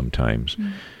you sometimes,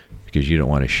 because you don't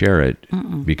want to share it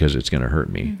because it's going to hurt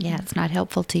me. Yeah, it's not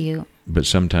helpful to you. But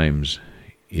sometimes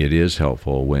it is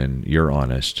helpful when you're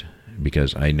honest,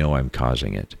 because I know I'm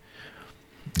causing it.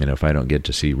 And if I don't get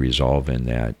to see resolve in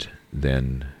that,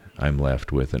 then I'm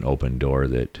left with an open door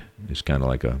that is kind of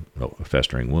like a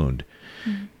festering wound.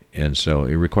 And so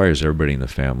it requires everybody in the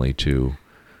family to,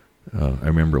 I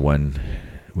remember when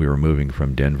we were moving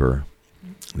from Denver,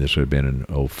 this would have been in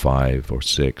 2005 or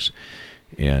 2006,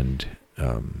 and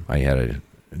I had a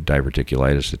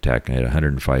diverticulitis attack. I had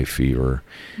 105 fever,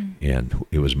 and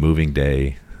it was moving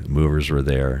day. The movers were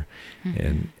there,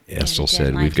 and Estelle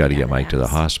said, "We've got to get Mike to the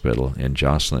hospital." And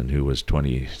Jocelyn, who was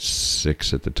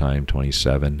 26 at the time,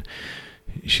 27,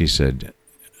 she said,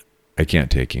 "I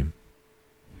can't take him."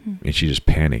 And she just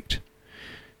panicked.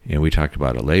 And we talked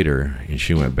about it later, and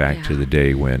she went back to the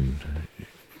day when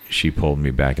she pulled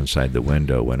me back inside the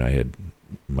window when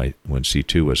when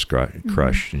C2 was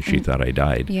crushed, and she thought I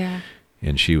died. Yeah.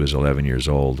 And she was 11 years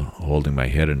old, holding my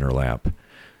head in her lap,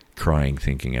 crying,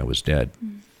 thinking I was dead.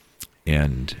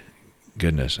 And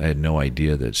goodness, I had no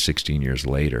idea that 16 years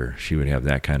later she would have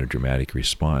that kind of dramatic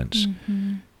response,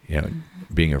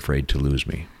 being afraid to lose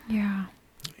me. Yeah.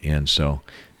 And so,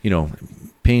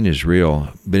 pain is real,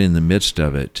 but in the midst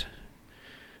of it,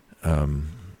 I've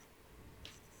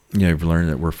learned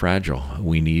that we're fragile.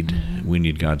 We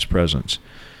need God's presence,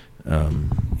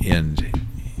 and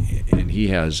He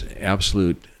has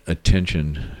absolute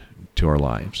attention to our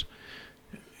lives.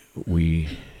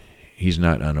 He's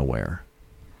not unaware.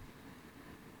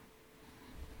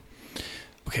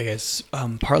 Okay, guys.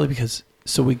 Partly because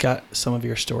we got some of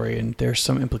your story, and there's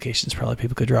some implications probably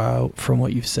people could draw out from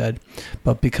what you've said.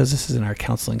 But because this is in our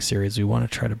counseling series, we want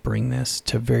to try to bring this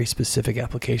to very specific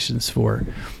applications for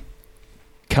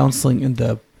counseling in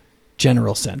the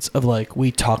general sense of like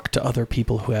we talk to other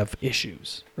people who have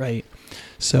issues, right?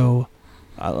 So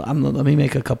let me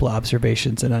make a couple of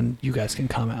observations, and then you guys can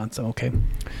comment on some. Okay.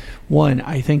 One,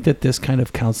 I think that this kind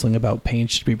of counseling about pain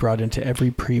should be brought into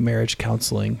every pre-marriage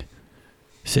counseling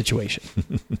situation.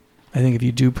 I think if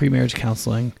you do pre-marriage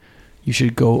counseling, you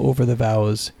should go over the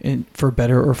vows for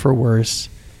better or for worse,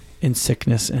 in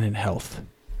sickness and in health,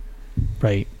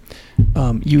 right?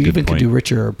 You even could do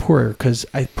richer or poorer, because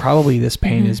probably this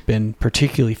pain has been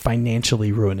particularly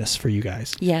financially ruinous for you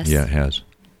guys. Yes. Yeah, it has.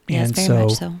 Yes, And very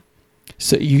much so.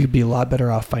 So you'd be a lot better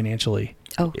off financially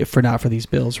if not for these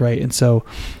bills, right? And so,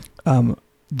 and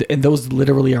those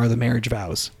literally are the marriage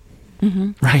vows,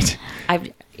 right?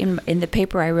 In the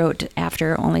paper I wrote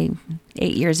after only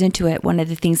 8 years into it, one of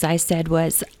the things I said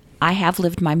was, I have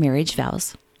lived my marriage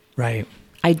vows. Right.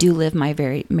 I do live my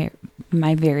very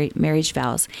marriage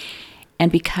vows.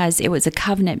 And because it was a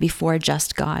covenant before a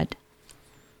just God.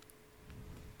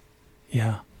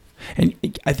 Yeah. And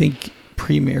I think in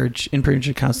pre-marriage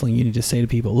counseling, you need to say to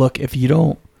people, look, if you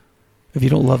don't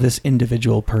love this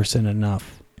individual person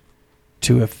enough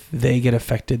to, if they get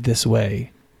affected this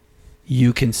way,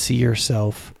 you can see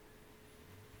yourself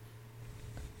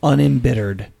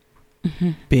unembittered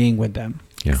being with them.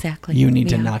 Yeah. Exactly. You need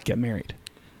to not get married,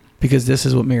 because this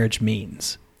is what marriage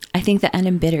means. I think the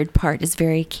unembittered part is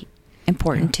very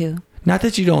important too. Not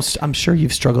that you don't, I'm sure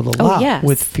you've struggled a lot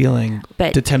with feeling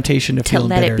the temptation to feel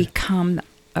let bitter. it become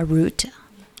a root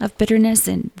of bitterness,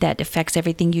 and that affects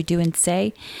everything you do and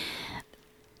say.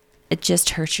 It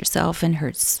just hurts yourself and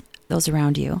hurts those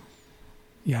around you.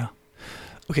 Yeah.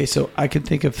 Okay, so I can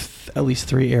think of at least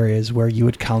 3 areas where you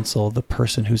would counsel the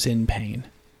person who's in pain.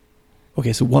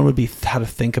 Okay, so one would be how to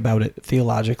think about it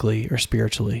theologically or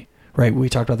spiritually, right? We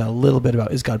talked about that a little bit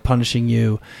about, is God punishing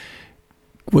you?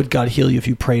 Would God heal you if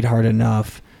you prayed hard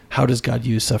enough? How does God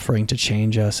use suffering to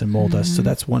change us and mold us? So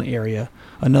that's one area.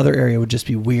 Another area would just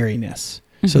be weariness.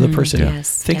 So the person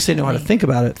thinks they know how to think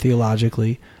about it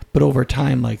theologically, but over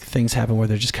time, like, things happen where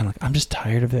they're just kind of like, I'm just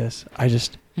tired of this.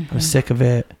 I'm sick of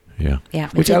it. Yeah. Yeah.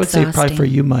 Which I would say probably for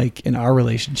you, Mike, in our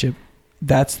relationship,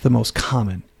 that's the most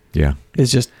common. Yeah.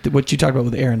 Is just what you talked about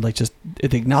with Aaron, like just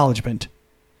the acknowledgement.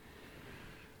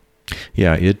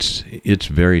 Yeah, it's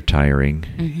very tiring,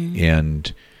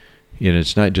 and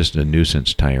it's not just a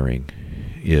nuisance tiring.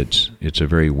 It's a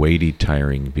very weighty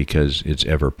tiring because it's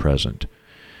ever present.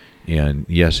 And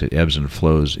yes, it ebbs and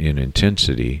flows in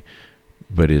intensity,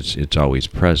 but it's always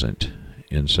present.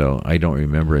 And so I don't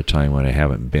remember a time when I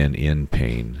haven't been in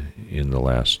pain in the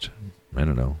last, I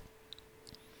don't know,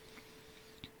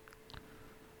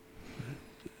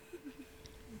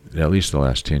 at least the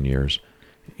last 10 years.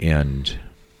 And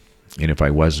if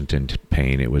I wasn't in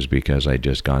pain, it was because I'd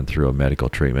just gone through a medical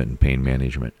treatment and pain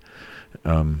management.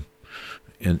 And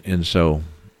so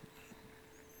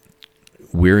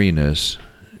weariness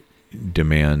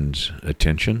demands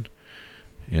attention.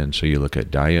 And so you look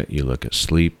at diet, you look at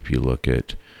sleep, you look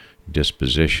at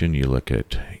disposition, you look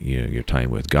at your time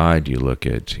with God, you look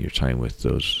at your time with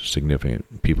those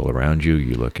significant people around you,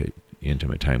 you look at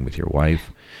intimate time with your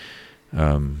wife,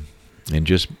 and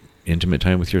just intimate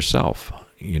time with yourself.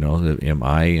 Am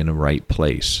I in a right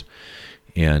place?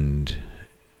 And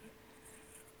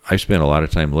I spent a lot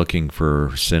of time looking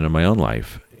for sin in my own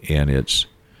life, and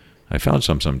I found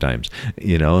sometimes,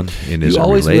 and is you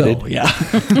always related. will, yeah.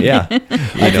 Yeah.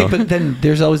 I think, but then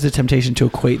there's always the temptation to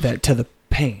equate that to the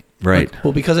pain. Right. Like,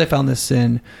 well, because I found this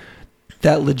sin,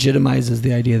 that legitimizes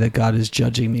the idea that God is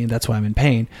judging me, and that's why I'm in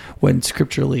pain. When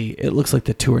scripturally, it looks like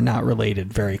the two are not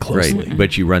related very closely. Right.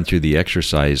 But you run through the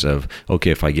exercise of,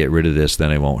 okay, if I get rid of this, then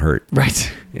I won't hurt.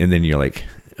 Right. And then you're like,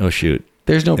 oh, shoot.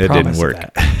 There's no it promise didn't work.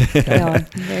 of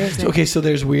that. No, there isn't. Okay, so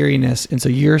there's weariness, and so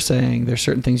you're saying there's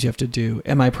certain things you have to do.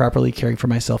 Am I properly caring for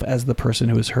myself as the person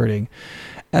who is hurting?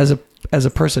 As a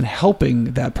person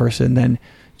helping that person, then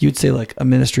you'd say like a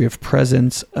ministry of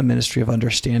presence, a ministry of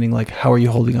understanding, like how are you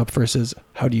holding up versus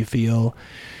how do you feel?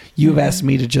 You've asked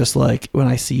me to just like, when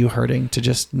I see you hurting, to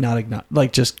just not ignore,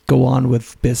 like just go on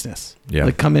with business. Yeah.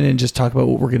 Like come in and just talk about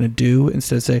what we're going to do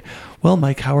instead of say, well,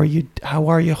 Mike, how are you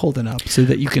holding up, so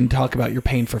that you can talk about your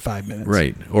pain for 5 minutes.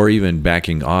 Right. Or even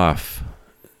backing off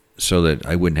so that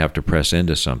I wouldn't have to press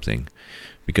into something.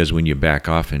 Because when you back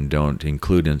off and don't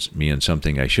include me in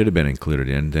something I should have been included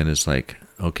in, then it's like,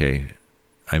 okay,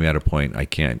 I'm at a point I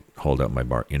can't hold up my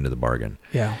end of the bargain.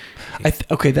 Yeah.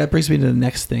 Okay, that brings me to the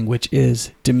next thing, which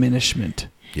is diminishment.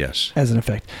 Yes. As an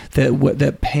effect,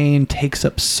 that pain takes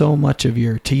up so much of I'm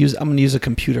going to use a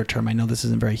computer term. I know this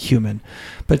isn't very human,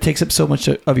 but it takes up so much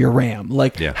of your RAM.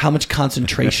 Like how much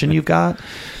concentration you've got.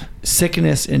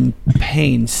 Sickness and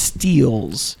pain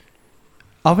steals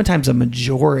oftentimes a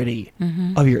majority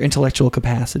of your intellectual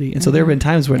capacity. And so there have been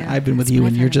times when I've been with you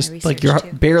and you're just like, you're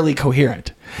barely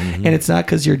coherent. And it's not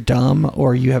because you're dumb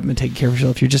or you haven't been taking care of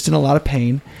yourself. You're just in a lot of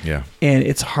pain. Yeah. And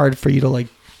it's hard for you to like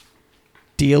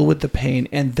deal with the pain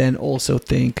and then also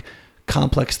think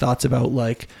complex thoughts about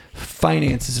like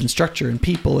finances and structure and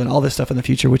people and all this stuff in the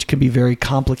future, which can be very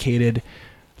complicated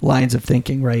lines of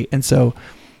thinking. Right. And so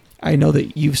I know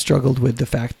that you've struggled with the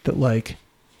fact that like,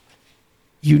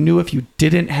 you knew if you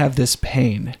didn't have this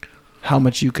pain, how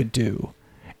much you could do.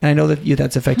 And I know that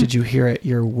that's affected you here at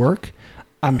your work.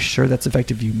 I'm sure that's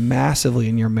affected you massively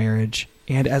in your marriage.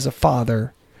 And as a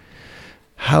father,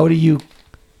 how do you,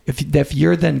 if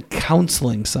you're then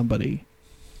counseling somebody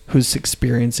who's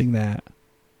experiencing that,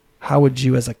 how would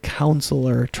you as a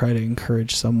counselor try to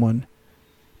encourage someone,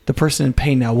 the person in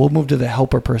pain now? We'll move to the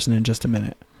helper person in just a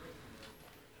minute.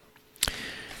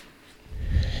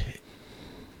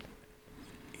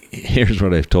 Here's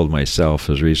what I've told myself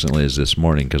as recently as this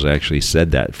morning, because I actually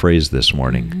said that phrase this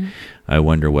morning. I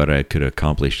wonder what I could have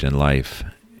accomplished in life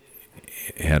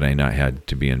had I not had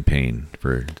to be in pain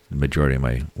for the majority of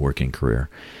my working career.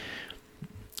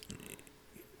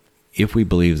 If we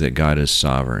believe that God is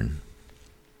sovereign,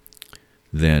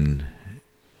 then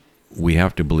we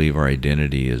have to believe our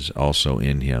identity is also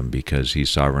in Him, because He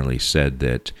sovereignly said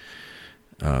that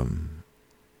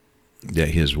that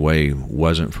His way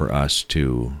wasn't for us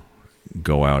to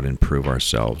go out and prove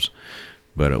ourselves,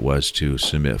 but it was to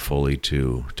submit fully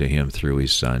to Him through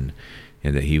His Son,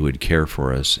 and that He would care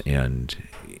for us, and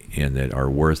that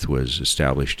our worth was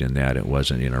established in that. It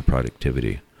wasn't in our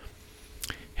productivity.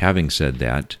 Having said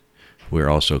that, we're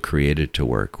also created to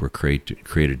work. We're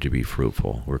created to be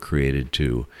fruitful. We're created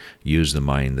to use the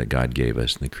mind that God gave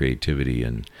us, and the creativity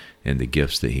and the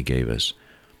gifts that He gave us.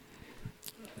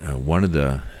 One of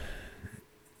the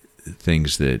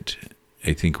things that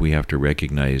I think we have to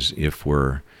recognize if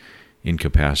we're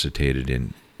incapacitated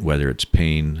in whether it's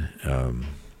pain, and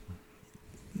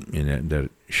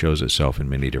that shows itself in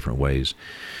many different ways,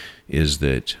 is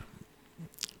that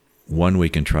one, we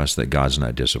can trust that God's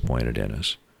not disappointed in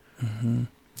us.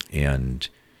 And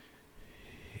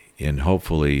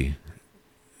hopefully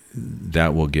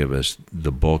that will give us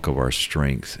the bulk of our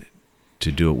strength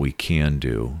to do what we can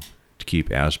do, to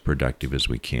keep as productive as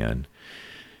we can,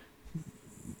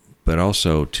 but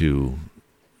also to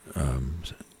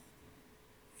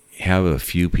have a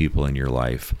few people in your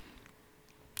life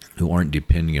who aren't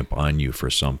depending upon you for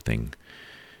something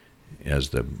as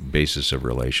the basis of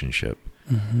relationship,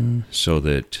 so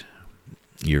that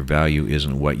your value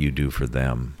isn't what you do for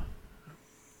them,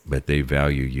 but they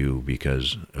value you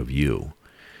because of you.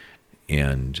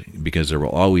 And because there will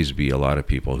always be a lot of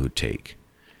people who take.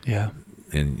 Yeah.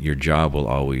 And your job will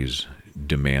always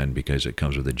demand, because it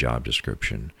comes with a job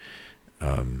description.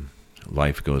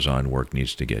 Life goes on, work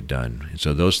needs to get done. And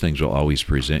so those things will always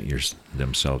present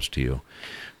themselves to you.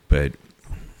 But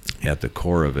at the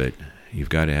core of it, you've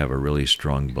got to have a really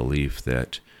strong belief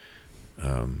that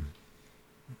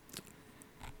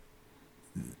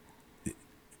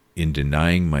in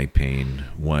denying my pain,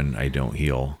 one, I don't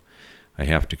heal. I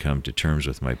have to come to terms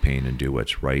with my pain and do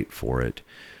what's right for it.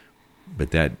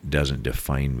 But that doesn't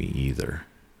define me either.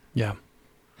 Yeah.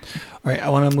 All right, I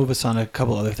want to move us on a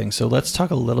couple other things. So let's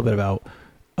talk a little bit about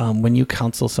when you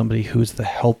counsel somebody who's the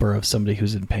helper of somebody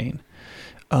who's in pain.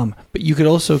 But you could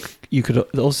also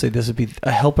say this would be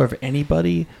a helper of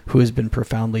anybody who has been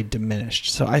profoundly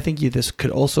diminished. So I think this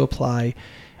could also apply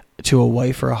to a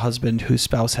wife or a husband whose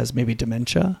spouse has maybe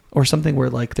dementia or something,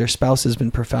 where like their spouse has been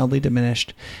profoundly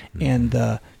diminished, and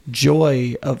the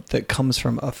joy that comes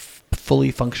from a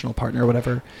fully functional partner or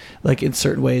whatever, like in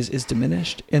certain ways is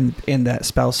diminished, and that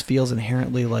spouse feels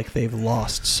inherently like they've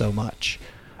lost so much.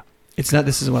 It's not,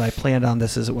 this is what I planned on,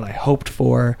 this isn't what I hoped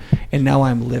for, and now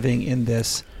I'm living in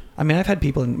this I mean, I've had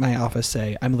people in my office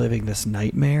say, I'm living this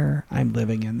nightmare. I'm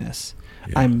living in this.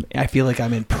 Yeah. I feel like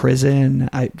I'm in prison.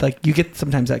 You get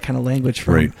sometimes that kind of language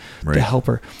from Right. the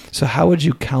helper. So how would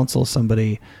you counsel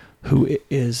somebody who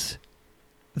is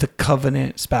the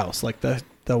covenant spouse, like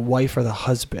the wife or the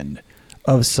husband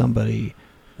of somebody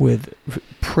with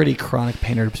pretty chronic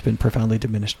pain or has been profoundly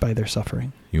diminished by their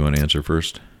suffering? You want to answer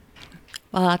first?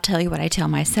 Well, I'll tell you what I tell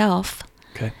myself.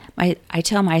 Okay. I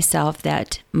tell myself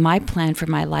that my plan for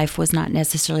my life was not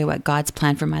necessarily what God's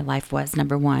plan for my life was,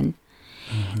 number one.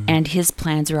 Mm-hmm. And his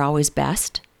plans are always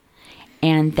best.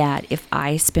 And that if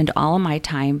I spend all of my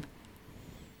time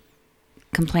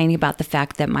complaining about the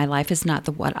fact that my life is not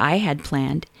what I had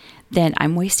planned, then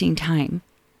I'm wasting time.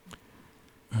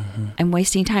 Mm-hmm. I'm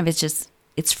wasting time.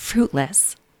 It's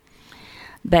fruitless.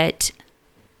 But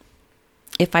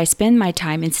if I spend my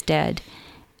time instead,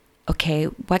 okay,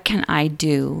 what can I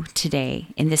do today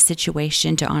in this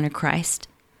situation to honor Christ?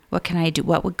 What can I do?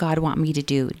 What would God want me to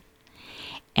do?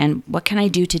 And what can I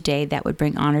do today that would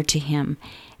bring honor to him,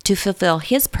 to fulfill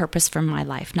his purpose for my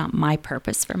life, not my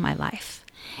purpose for my life?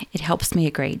 It helps me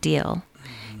a great deal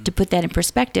to put that in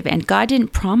perspective. And God didn't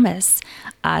promise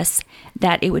us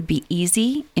that it would be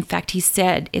easy. In fact, he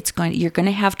said you're going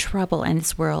to have trouble in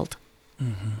this world.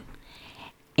 Mm-hmm.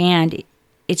 And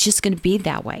it's just going to be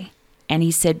that way. And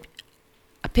he said,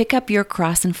 pick up your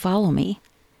cross and follow me.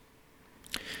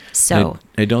 So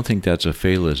I don't think that's a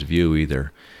fatalist view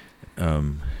either.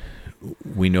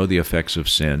 We know the effects of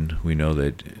sin. We know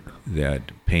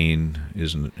that pain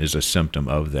is a symptom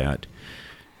of that.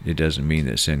 It doesn't mean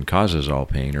that sin causes all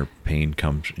pain, or pain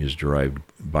is derived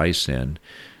by sin,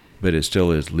 but it still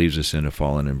leaves us in a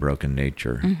fallen and broken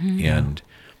nature. Mm-hmm.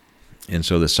 And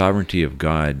so the sovereignty of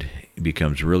God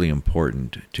becomes really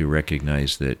important to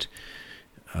recognize that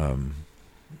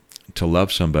to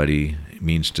love somebody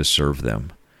means to serve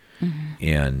them. Mm-hmm.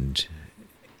 And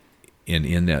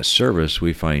in that service,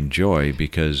 we find joy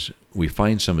because we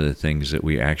find some of the things that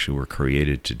we actually were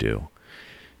created to do.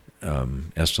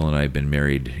 Estelle and I have been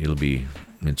married,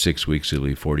 in 6 weeks, it'll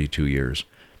be 42 years.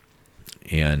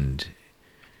 And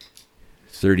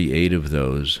 38 of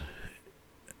those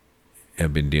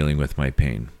have been dealing with my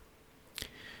pain.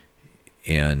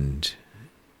 And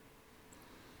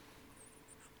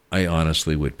I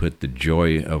honestly would put the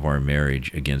joy of our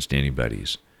marriage against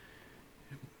anybody's.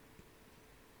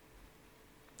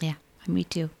 Yeah, me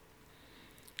too.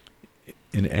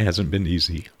 And it hasn't been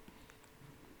easy.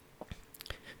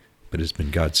 But it's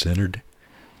been God-centered.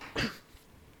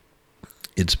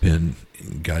 It's been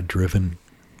God-driven.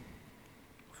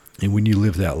 And when you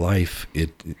live that life,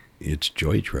 it's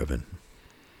joy-driven.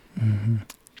 Mm-hmm.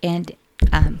 And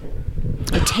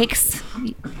it takes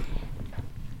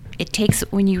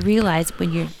when you realize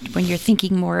when you're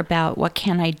thinking more about what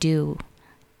can I do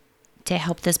to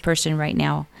help this person right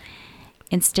now,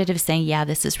 instead of saying, yeah,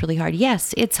 this is really hard.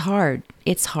 Yes, it's hard.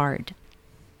 It's hard.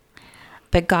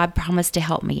 But God promised to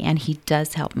help me, and he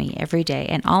does help me every day.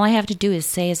 And all I have to do is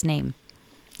say his name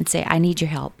and say, I need your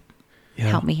help. Yeah.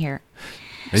 Help me here.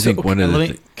 I think one of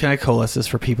the can I coalesce this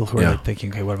for people who are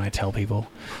thinking, okay, what am I tell people?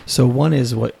 So one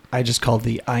is what I just called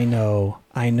the I know,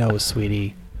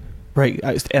 sweetie. Right.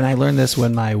 And I learned this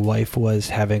when my wife was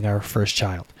having our first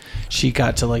child. She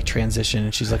got to transition,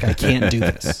 and she's like, I can't do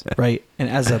this. Right. And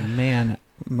as a man,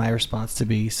 my response to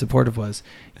be supportive was,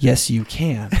 yes, you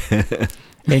can.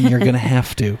 And you're going to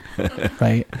have to,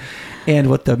 right? And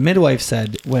what the midwife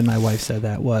said when my wife said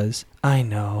that was, I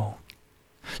know.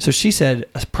 So she said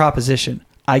a proposition,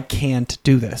 I can't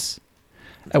do this.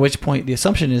 At which point the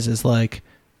assumption is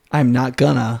I'm not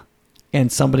gonna,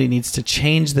 and somebody needs to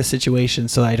change the situation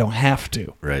so I don't have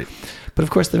to. Right. But of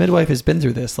course the midwife has been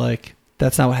through this,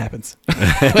 that's not what happens. You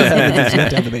have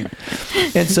to have the baby.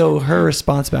 And so her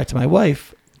response back to my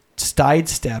wife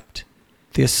sidestepped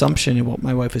the assumption in what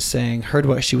my wife was saying, heard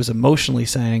what she was emotionally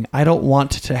saying. I don't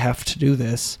want to have to do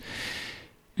this.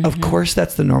 Mm-hmm. Of course,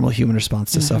 that's the normal human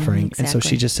response to suffering. Exactly. And so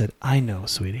she just said, I know,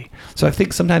 sweetie. So I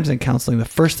think sometimes in counseling, the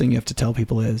first thing you have to tell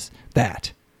people is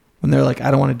that. When they're like,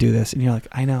 I don't want to do this. And you're like,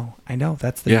 I know.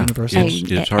 That's the universal.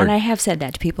 It's hard. And I have said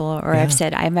that to people, or I've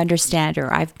said, I understand,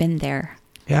 or I've been there.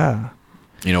 Yeah.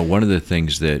 One of the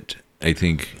things that I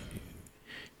think,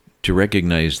 to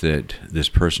recognize that this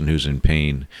person who's in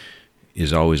pain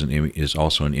is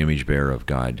also an image bearer of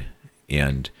God,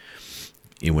 and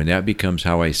when that becomes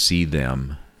how I see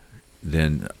them,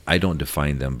 then I don't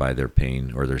define them by their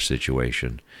pain or their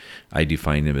situation. I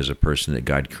define them as a person that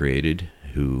God created,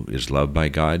 who is loved by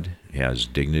God, has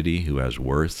dignity, who has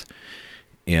worth,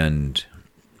 and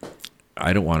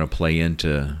I don't want to play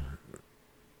into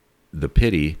the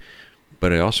pity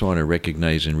but I also want to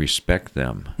recognize and respect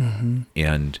them. Mm-hmm.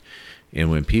 And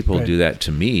when people Right. do that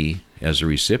to me as a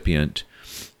recipient,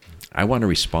 I want to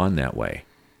respond that way.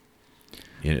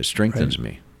 And it strengthens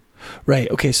me. Right.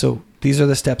 Okay. So these are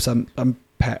the steps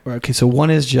okay. So one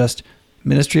is just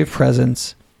ministry of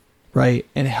presence, right?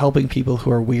 And helping people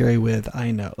who are weary with,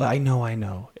 I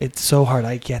know. It's so hard.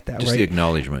 I get that. Just right. the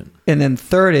acknowledgement. And then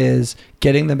third is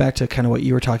getting them back to kind of what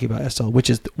you were talking about, Estelle, which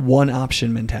is the one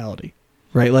option mentality,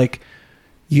 right? Like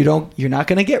you're not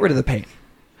going to get rid of the pain.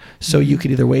 So you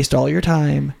could either waste all your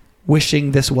time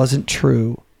wishing this wasn't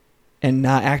true and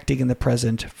not acting in the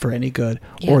present for any good,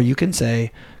 Yeah. or you can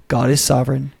say, God is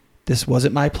sovereign. This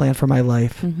wasn't my plan for my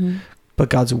life, Mm-hmm. but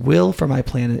God's will for my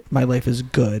life is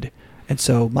good. And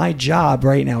so my job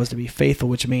right now is to be faithful,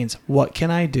 which means what can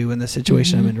I do in the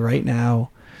situation I'm in right now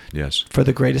Yes. for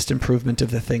the greatest improvement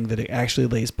of the thing that it actually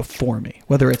lays before me,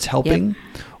 whether it's helping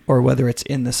or whether it's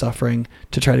in the suffering,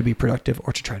 to try to be productive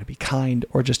or to try to be kind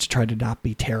or just to try to not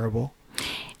be terrible.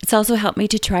 It's also helped me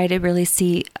to try to really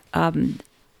see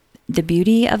the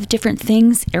beauty of different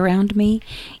things around me,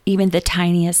 even the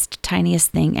tiniest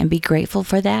thing, and be grateful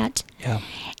for that. Yeah.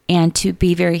 And to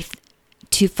be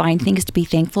to find things to be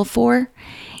thankful for.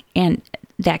 And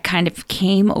that kind of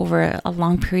came over a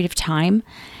long period of time.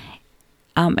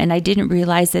 And I didn't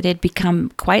realize that it had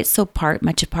become quite so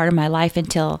much a part of my life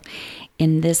until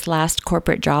in this last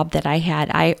corporate job that I had,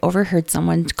 I overheard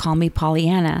someone call me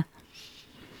Pollyanna.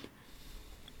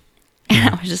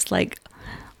 And I was just like,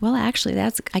 well, actually,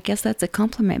 I guess that's a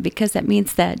compliment, because that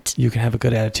means that You can have a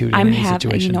good attitude in any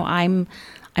situation.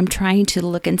 I'm trying to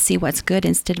look and see what's good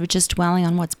instead of just dwelling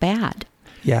on what's bad.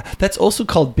 Yeah, that's also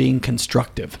called being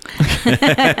constructive.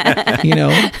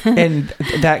 And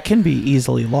that can be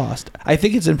easily lost. I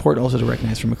think it's important also to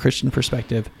recognize from a Christian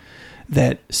perspective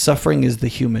that suffering is the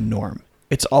human norm.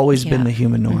 It's always been Yeah. the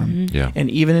human norm. Mhm. Yeah. And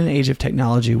even in an age of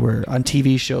technology where on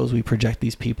TV shows we project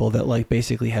these people that like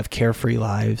basically have carefree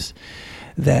lives,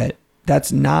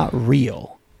 that's not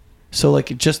real. So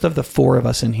like just of the four of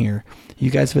us in here, you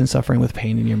guys have been suffering with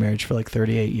pain in your marriage for like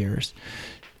 38 years.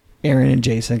 Aaron and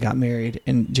Jason got married,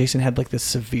 and Jason had like this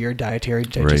severe dietary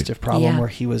digestive problem Yeah. where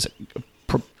he was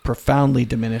profoundly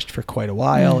diminished for quite a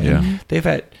while. Yeah. And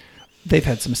they've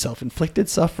had some self-inflicted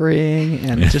suffering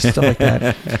and just stuff like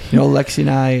that. Lexi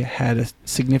and I had a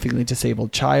significantly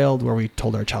disabled child where we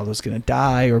told our child was going to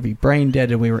die or be brain dead,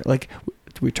 and we were like,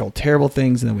 we were told terrible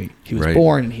things, and then he was Right.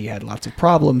 born and he had lots of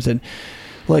problems, and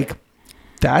like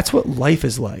that's what life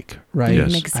is like, right?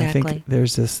 Yes. I Exactly. think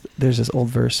there's this old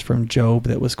verse from Job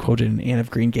that was quoted in Anne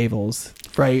of Green Gables,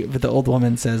 right? But the old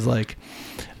woman says like,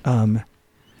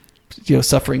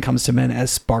 suffering comes to men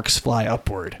as sparks fly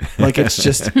upward. Like it's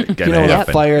just, Gonna that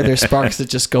happen. fire, there's sparks that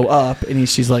just go up, and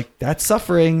she's like, that's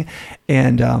suffering.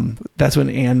 And that's when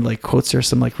Anne like quotes her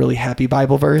some like really happy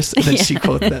Bible verse, and then she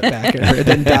quotes that back at her, and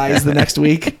then dies the next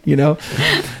week.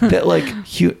 That like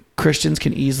Christians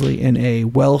can easily, in a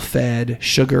well-fed,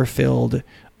 sugar-filled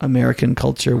American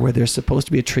culture where there's supposed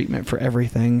to be a treatment for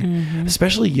everything, Mm-hmm.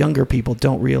 especially younger people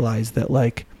don't realize that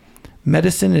like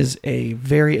medicine is a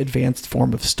very advanced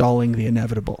form of stalling the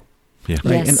inevitable. Yeah.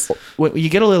 Right. Yes. And when you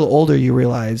get a little older, you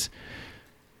realize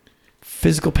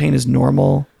physical pain is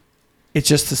normal. It's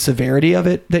just the severity of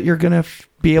it that you're going to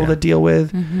be able Yeah. to deal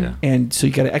with. Mm-hmm. Yeah. And so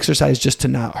you got to exercise just to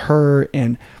not hurt.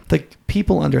 And like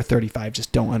people under 35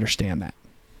 just don't understand that.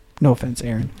 No offense,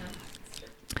 Aaron.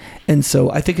 And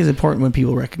so I think it's important when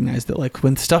people recognize that like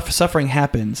when suffering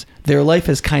happens, their life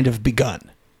has kind of begun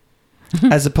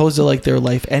as opposed to like their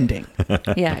life ending.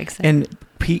 Yeah, exactly. And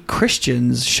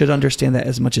Christians should understand that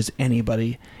as much as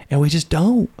anybody. And we just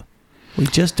don't. We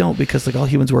just don't, because like all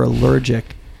humans were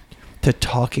allergic to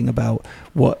talking about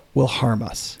what will harm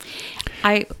us.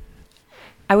 I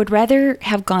would rather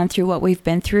have gone through what we've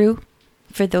been through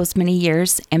for those many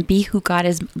years and be who God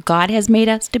has made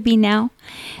us to be now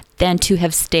than to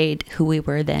have stayed who we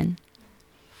were then.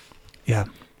 Yeah.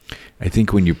 I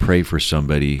think when you pray for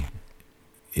somebody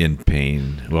in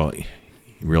pain, well,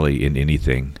 really in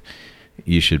anything,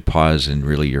 you should pause, and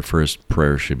really your first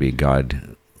prayer should be,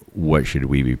 God, what should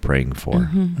we be praying for?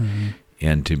 Mm-hmm.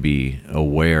 And to be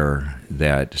aware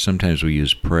that sometimes we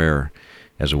use prayer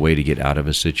as a way to get out of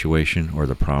a situation, or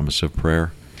the promise of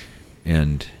prayer.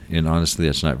 And honestly,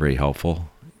 that's not very helpful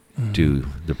to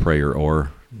the prayer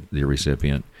or the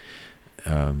recipient.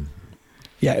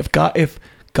 Yeah, if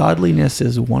godliness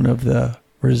is one of the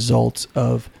results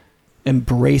of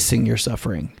embracing your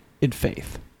suffering in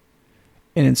faith,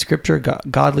 and in Scripture,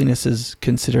 godliness is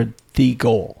considered the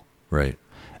goal, Right.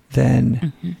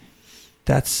 then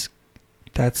that's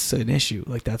an issue.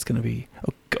 Like that's going to be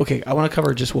Okay, I want to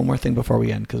cover just one more thing before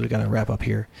we end because we got to wrap up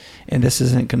here. And this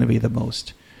isn't going to be the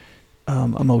most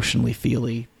emotionally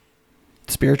feely,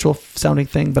 spiritual sounding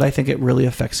thing, but I think it really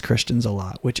affects Christians a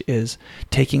lot, which is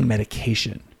taking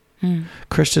medication.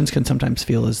 Christians can sometimes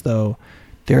feel as though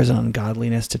there's an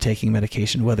ungodliness to taking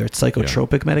medication, whether it's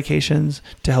psychotropic medications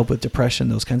to help with depression,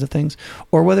 those kinds of things,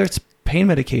 or whether it's pain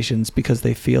medications because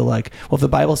they feel like, well, the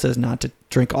Bible says not to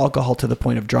drink alcohol to the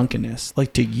point of drunkenness,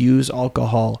 like to use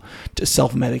alcohol to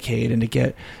self-medicate and to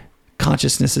get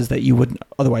consciousnesses that you wouldn't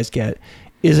otherwise get.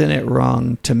 Isn't it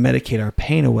wrong to medicate our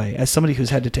pain away? As somebody who's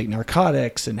had to take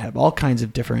narcotics and have all kinds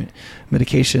of different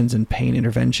medications and pain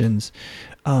interventions,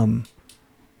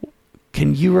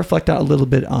 can you reflect out a little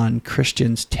bit on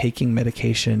Christians taking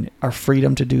medication, our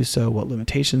freedom to do so, what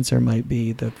limitations there might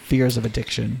be, the fears of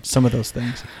addiction, some of those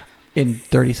things in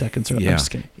 30 seconds? Or I'm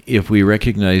just kidding. If we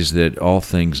recognize that all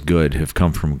things good have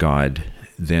come from God,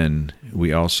 then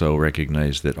we also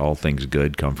recognize that all things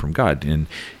good come from God. And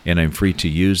I'm free to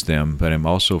use them, but I'm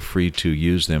also free to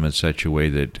use them in such a way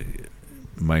that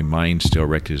my mind still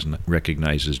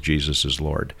recognizes Jesus as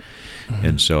Lord.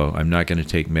 And so I'm not going to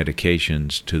take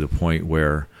medications to the point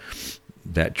where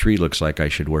that tree looks like I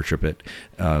should worship it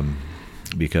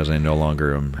because I no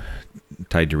longer am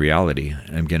tied to reality.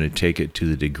 I'm going to take it to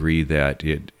the degree that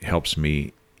it helps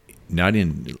me not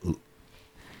in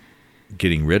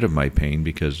getting rid of my pain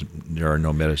because there are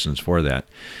no medicines for that,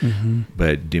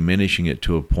 but diminishing it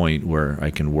to a point where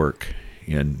I can work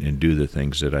and do the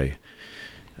things that I...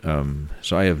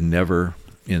 So I have never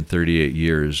in 38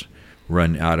 years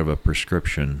run out of a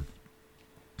prescription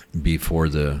before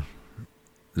the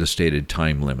stated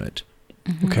time limit.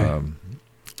 Okay.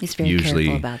 He's very usually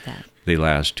careful about that. They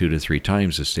last 2 to 3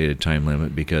 times the stated time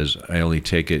limit because I only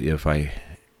take it if I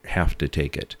have to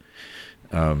take it.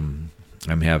 I'm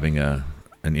having an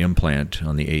implant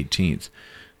on the 18th.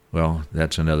 Well,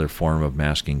 that's another form of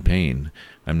masking pain.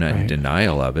 I'm not in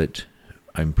denial of it.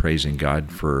 I'm praising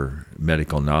God for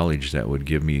medical knowledge that would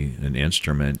give me an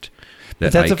instrument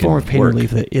that but that's I a form of pain work.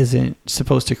 relief that isn't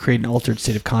supposed to create an altered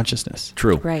state of consciousness.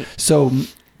 True. Right. So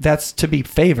that's to be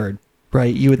favored,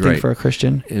 right? You would think Right. for a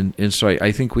Christian. And so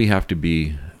I think we have to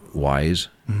be wise.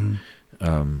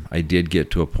 I did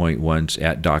get to a point once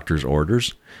at doctor's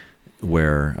orders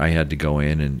where I had to go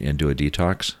in and do a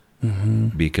detox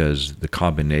because the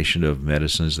combination of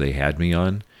medicines they had me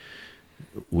on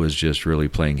was just really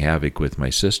playing havoc with my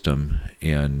system,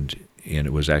 and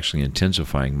it was actually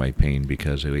intensifying my pain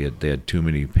because they had too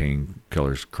many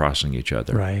painkillers crossing each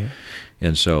other. Right.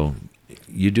 And so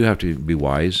you do have to be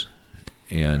wise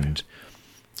and...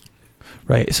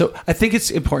 Right. So I think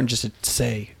it's important just to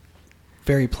say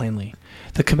very plainly,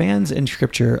 the commands in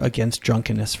Scripture against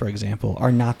drunkenness, for example,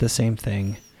 are not the same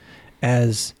thing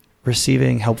as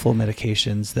receiving helpful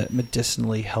medications that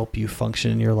medicinally help you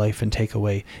function in your life and take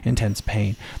away intense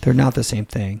pain. They're not the same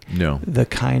thing. No. The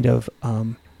kind of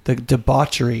the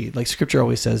debauchery, like Scripture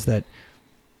always says that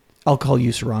alcohol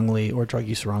use wrongly or drug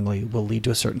use wrongly will lead to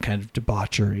a certain kind of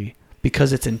debauchery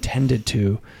because it's intended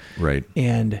to. Right.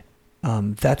 And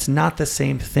that's not the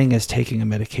same thing as taking a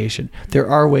medication. There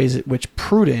are ways at which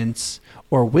prudence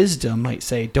or wisdom might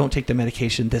say, don't take the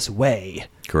medication this way.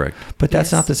 Correct. But that's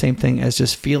Yes. not the same thing as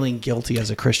just feeling guilty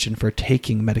as a Christian for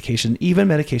taking medication, even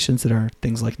medications that are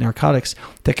things like narcotics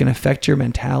that can affect your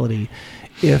mentality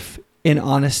if, in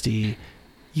honesty,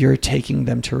 you're taking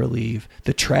them to relieve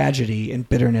the tragedy and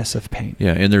bitterness of pain.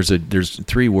 Yeah, and there's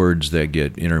 3 words that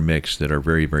get intermixed that are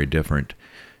very, very different.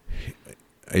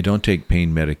 I don't take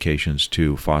pain medications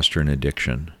to foster an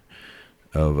addiction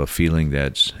of a feeling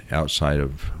that's outside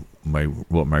of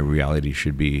what my reality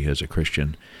should be as a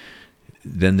Christian.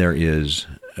 Then there is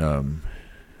a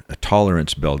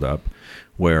tolerance buildup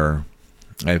where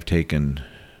I've taken,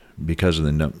 because of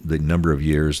the number of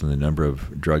years and the number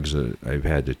of drugs that I've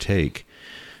had to take,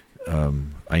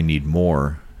 I need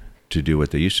more to do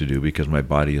what they used to do because my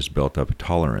body has built up a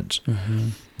tolerance.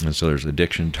 And so there's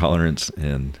addiction, tolerance,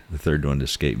 and the third one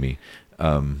escaped me.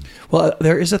 Well,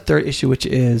 there is a third issue, which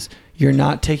is you're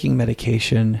not taking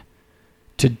medication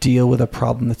to deal with a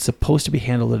problem that's supposed to be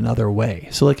handled another way.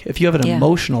 So like if you have an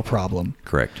emotional problem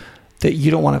Correct. that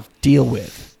you don't want to deal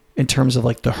with in terms of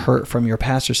like the hurt from your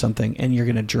past or something, and you're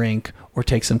going to drink or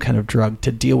take some kind of drug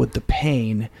to deal with the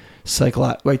pain,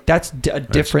 like that's a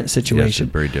different situation.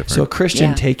 Yes, very different. So a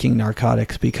Christian Yeah. taking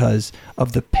narcotics because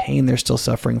of the pain they're still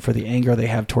suffering for the anger they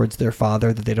have towards their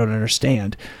father that they don't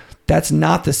understand, that's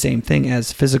not the same thing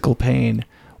as physical pain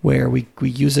where we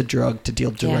use a drug to deal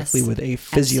directly Yes, with a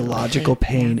physiological absolutely.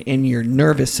 pain in your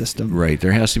nervous system. Right.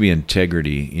 There has to be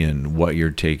integrity in what you're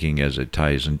taking as it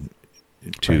ties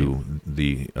to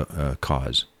the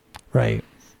cause. Right.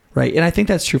 right? And I think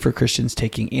that's true for Christians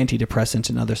taking antidepressants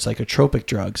and other psychotropic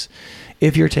drugs.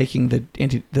 If you're taking the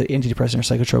antidepressant or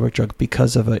psychotropic drug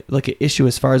because of an issue,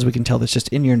 as far as we can tell, that's just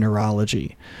in your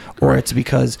neurology, or it's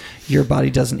because your body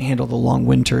doesn't handle the long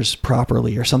winters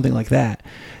properly or something like that,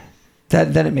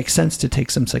 then it makes sense to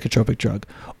take some psychotropic drug.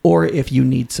 Or if you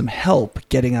need some help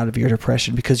getting out of your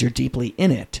depression because you're deeply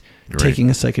in it, taking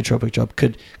a psychotropic drug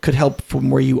could help from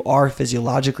where you are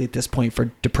physiologically at this point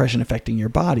for depression affecting your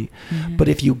body. Mm-hmm. But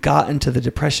if you got into the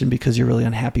depression because you're really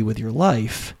unhappy with your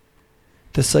life,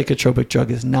 the psychotropic drug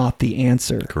is not the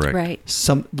answer. Correct. Right.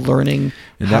 Some learning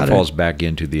and that falls back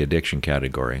into the addiction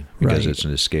category because it's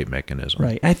an escape mechanism.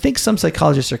 Right. I think some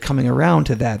psychologists are coming around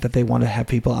to that they want to have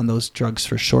people on those drugs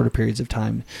for shorter periods of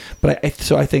time. But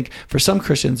I think for some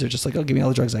Christians, they're just like, oh, give me all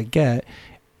the drugs I get.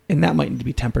 And that might need to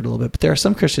be tempered a little bit. But there are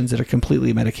some Christians that are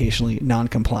completely medicationally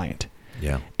non-compliant.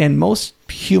 Yeah. And most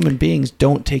human beings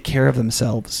don't take care of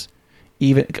themselves.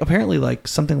 Even apparently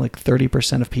something like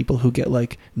 30% of people who get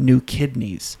new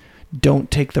kidneys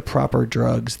don't take the proper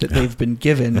drugs that they've been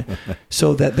given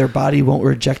so that their body won't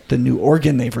reject the new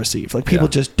organ they've received. People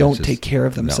just don't take care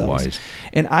of themselves. Not wise.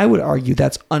 And I would argue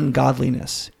that's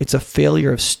ungodliness. It's a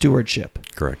failure of stewardship.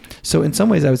 Correct. So in some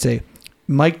ways I would say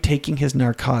Mike taking his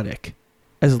narcotic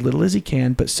as little as he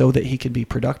can, but so that he can be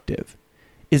productive,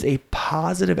 is a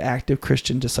positive act of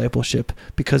Christian discipleship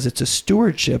because it's a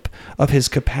stewardship of his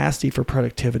capacity for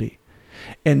productivity.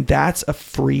 And that's a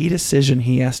free decision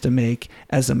he has to make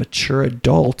as a mature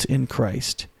adult in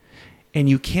Christ. And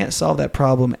you can't solve that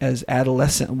problem as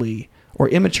adolescently or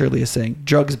immaturely as saying,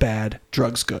 drugs bad,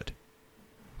 drugs good,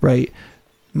 right?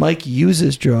 Mike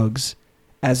uses drugs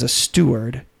as a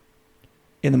steward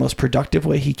in the most productive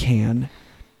way he can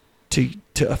to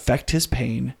affect his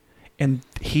pain. And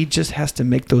he just has to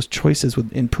make those choices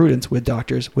in prudence with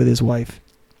doctors, with his wife.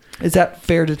 Is that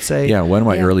fair to say? Yeah, one of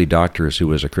my early doctors, who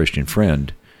was a Christian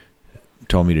friend,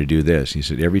 told me to do this. He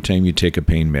said, every time you take a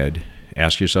pain med,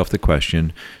 ask yourself the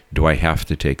question, do I have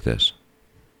to take this?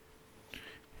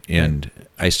 And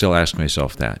I still ask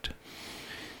myself that.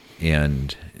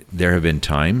 And there have been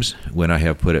times when I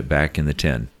have put it back in the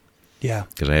tin. Yeah.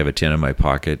 Because I have a tin in my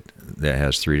pocket that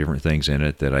has 3 different things in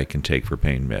it that I can take for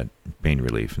pain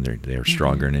relief, and they're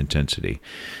stronger in intensity.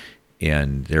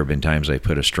 And there have been times I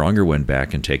put a stronger one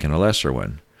back and taken a lesser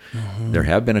one. Mm-hmm. There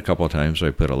have been a couple of times I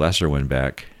put a lesser one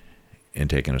back and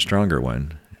taken a stronger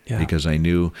one because I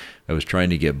knew I was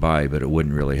trying to get by, but it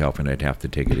wouldn't really help, and I'd have to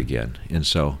take it again. And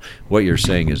so what you're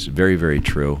saying is very, very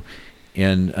true.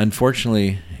 And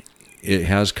unfortunately, it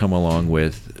has come along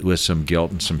with some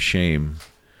guilt and some shame.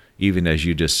 Even as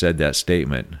you just said that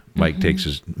statement, Mike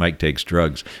takes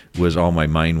drugs, was all my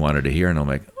mind wanted to hear. And I'm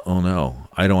like, oh no,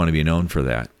 I don't want to be known for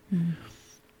that. Mm.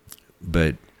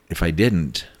 But if I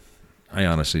didn't, I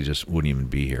honestly just wouldn't even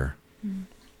be here. Mm.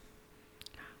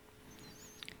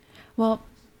 Well,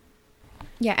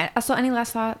 yeah. So any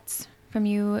last thoughts from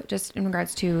you just in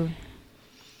regards to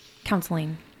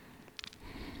counseling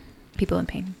people in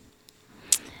pain?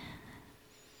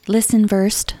 Listen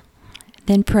first,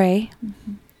 then pray.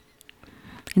 Mm-hmm.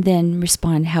 And then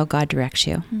respond how God directs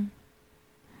you.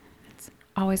 It's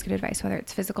always good advice, whether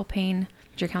it's physical pain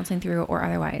that you're counseling through or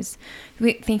otherwise.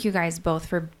 Thank you guys both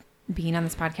for being on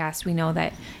this podcast. We know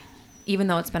that even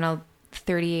though it's been a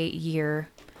 38-year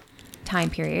time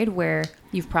period where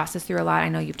you've processed through a lot, I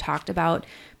know you've talked about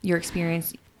your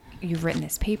experience, you've written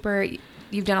this paper,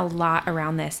 you've done a lot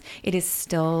around this. It is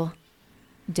still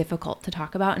difficult to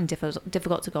talk about and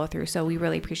difficult to go through. So we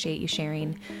really appreciate you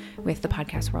sharing with the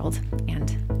podcast world and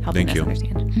helping us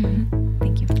understand. Mm-hmm.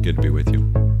 Thank you. Good to be with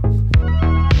you.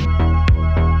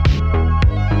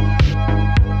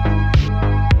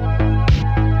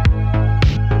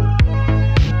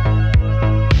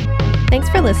 Thanks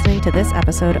for listening to this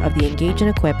episode of the Engage and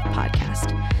Equip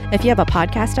podcast. If you have a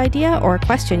podcast idea or a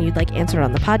question you'd like answered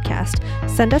on the podcast,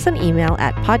 send us an email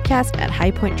at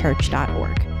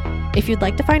podcast@highpointchurch.org. If you'd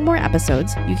like to find more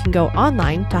episodes, you can go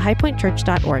online to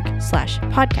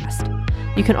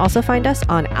highpointchurch.org/podcast. You can also find us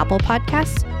on Apple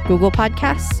Podcasts, Google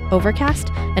Podcasts, Overcast,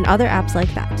 and other apps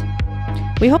like that.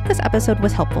 We hope this episode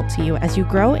was helpful to you as you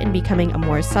grow in becoming a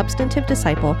more substantive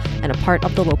disciple and a part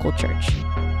of the local church.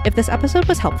 If this episode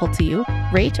was helpful to you,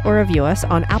 rate or review us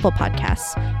on Apple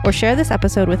Podcasts or share this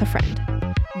episode with a friend.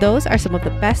 Those are some of the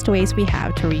best ways we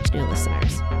have to reach new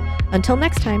listeners. Until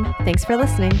next time, thanks for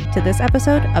listening to this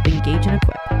episode of Engage and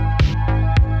Equip.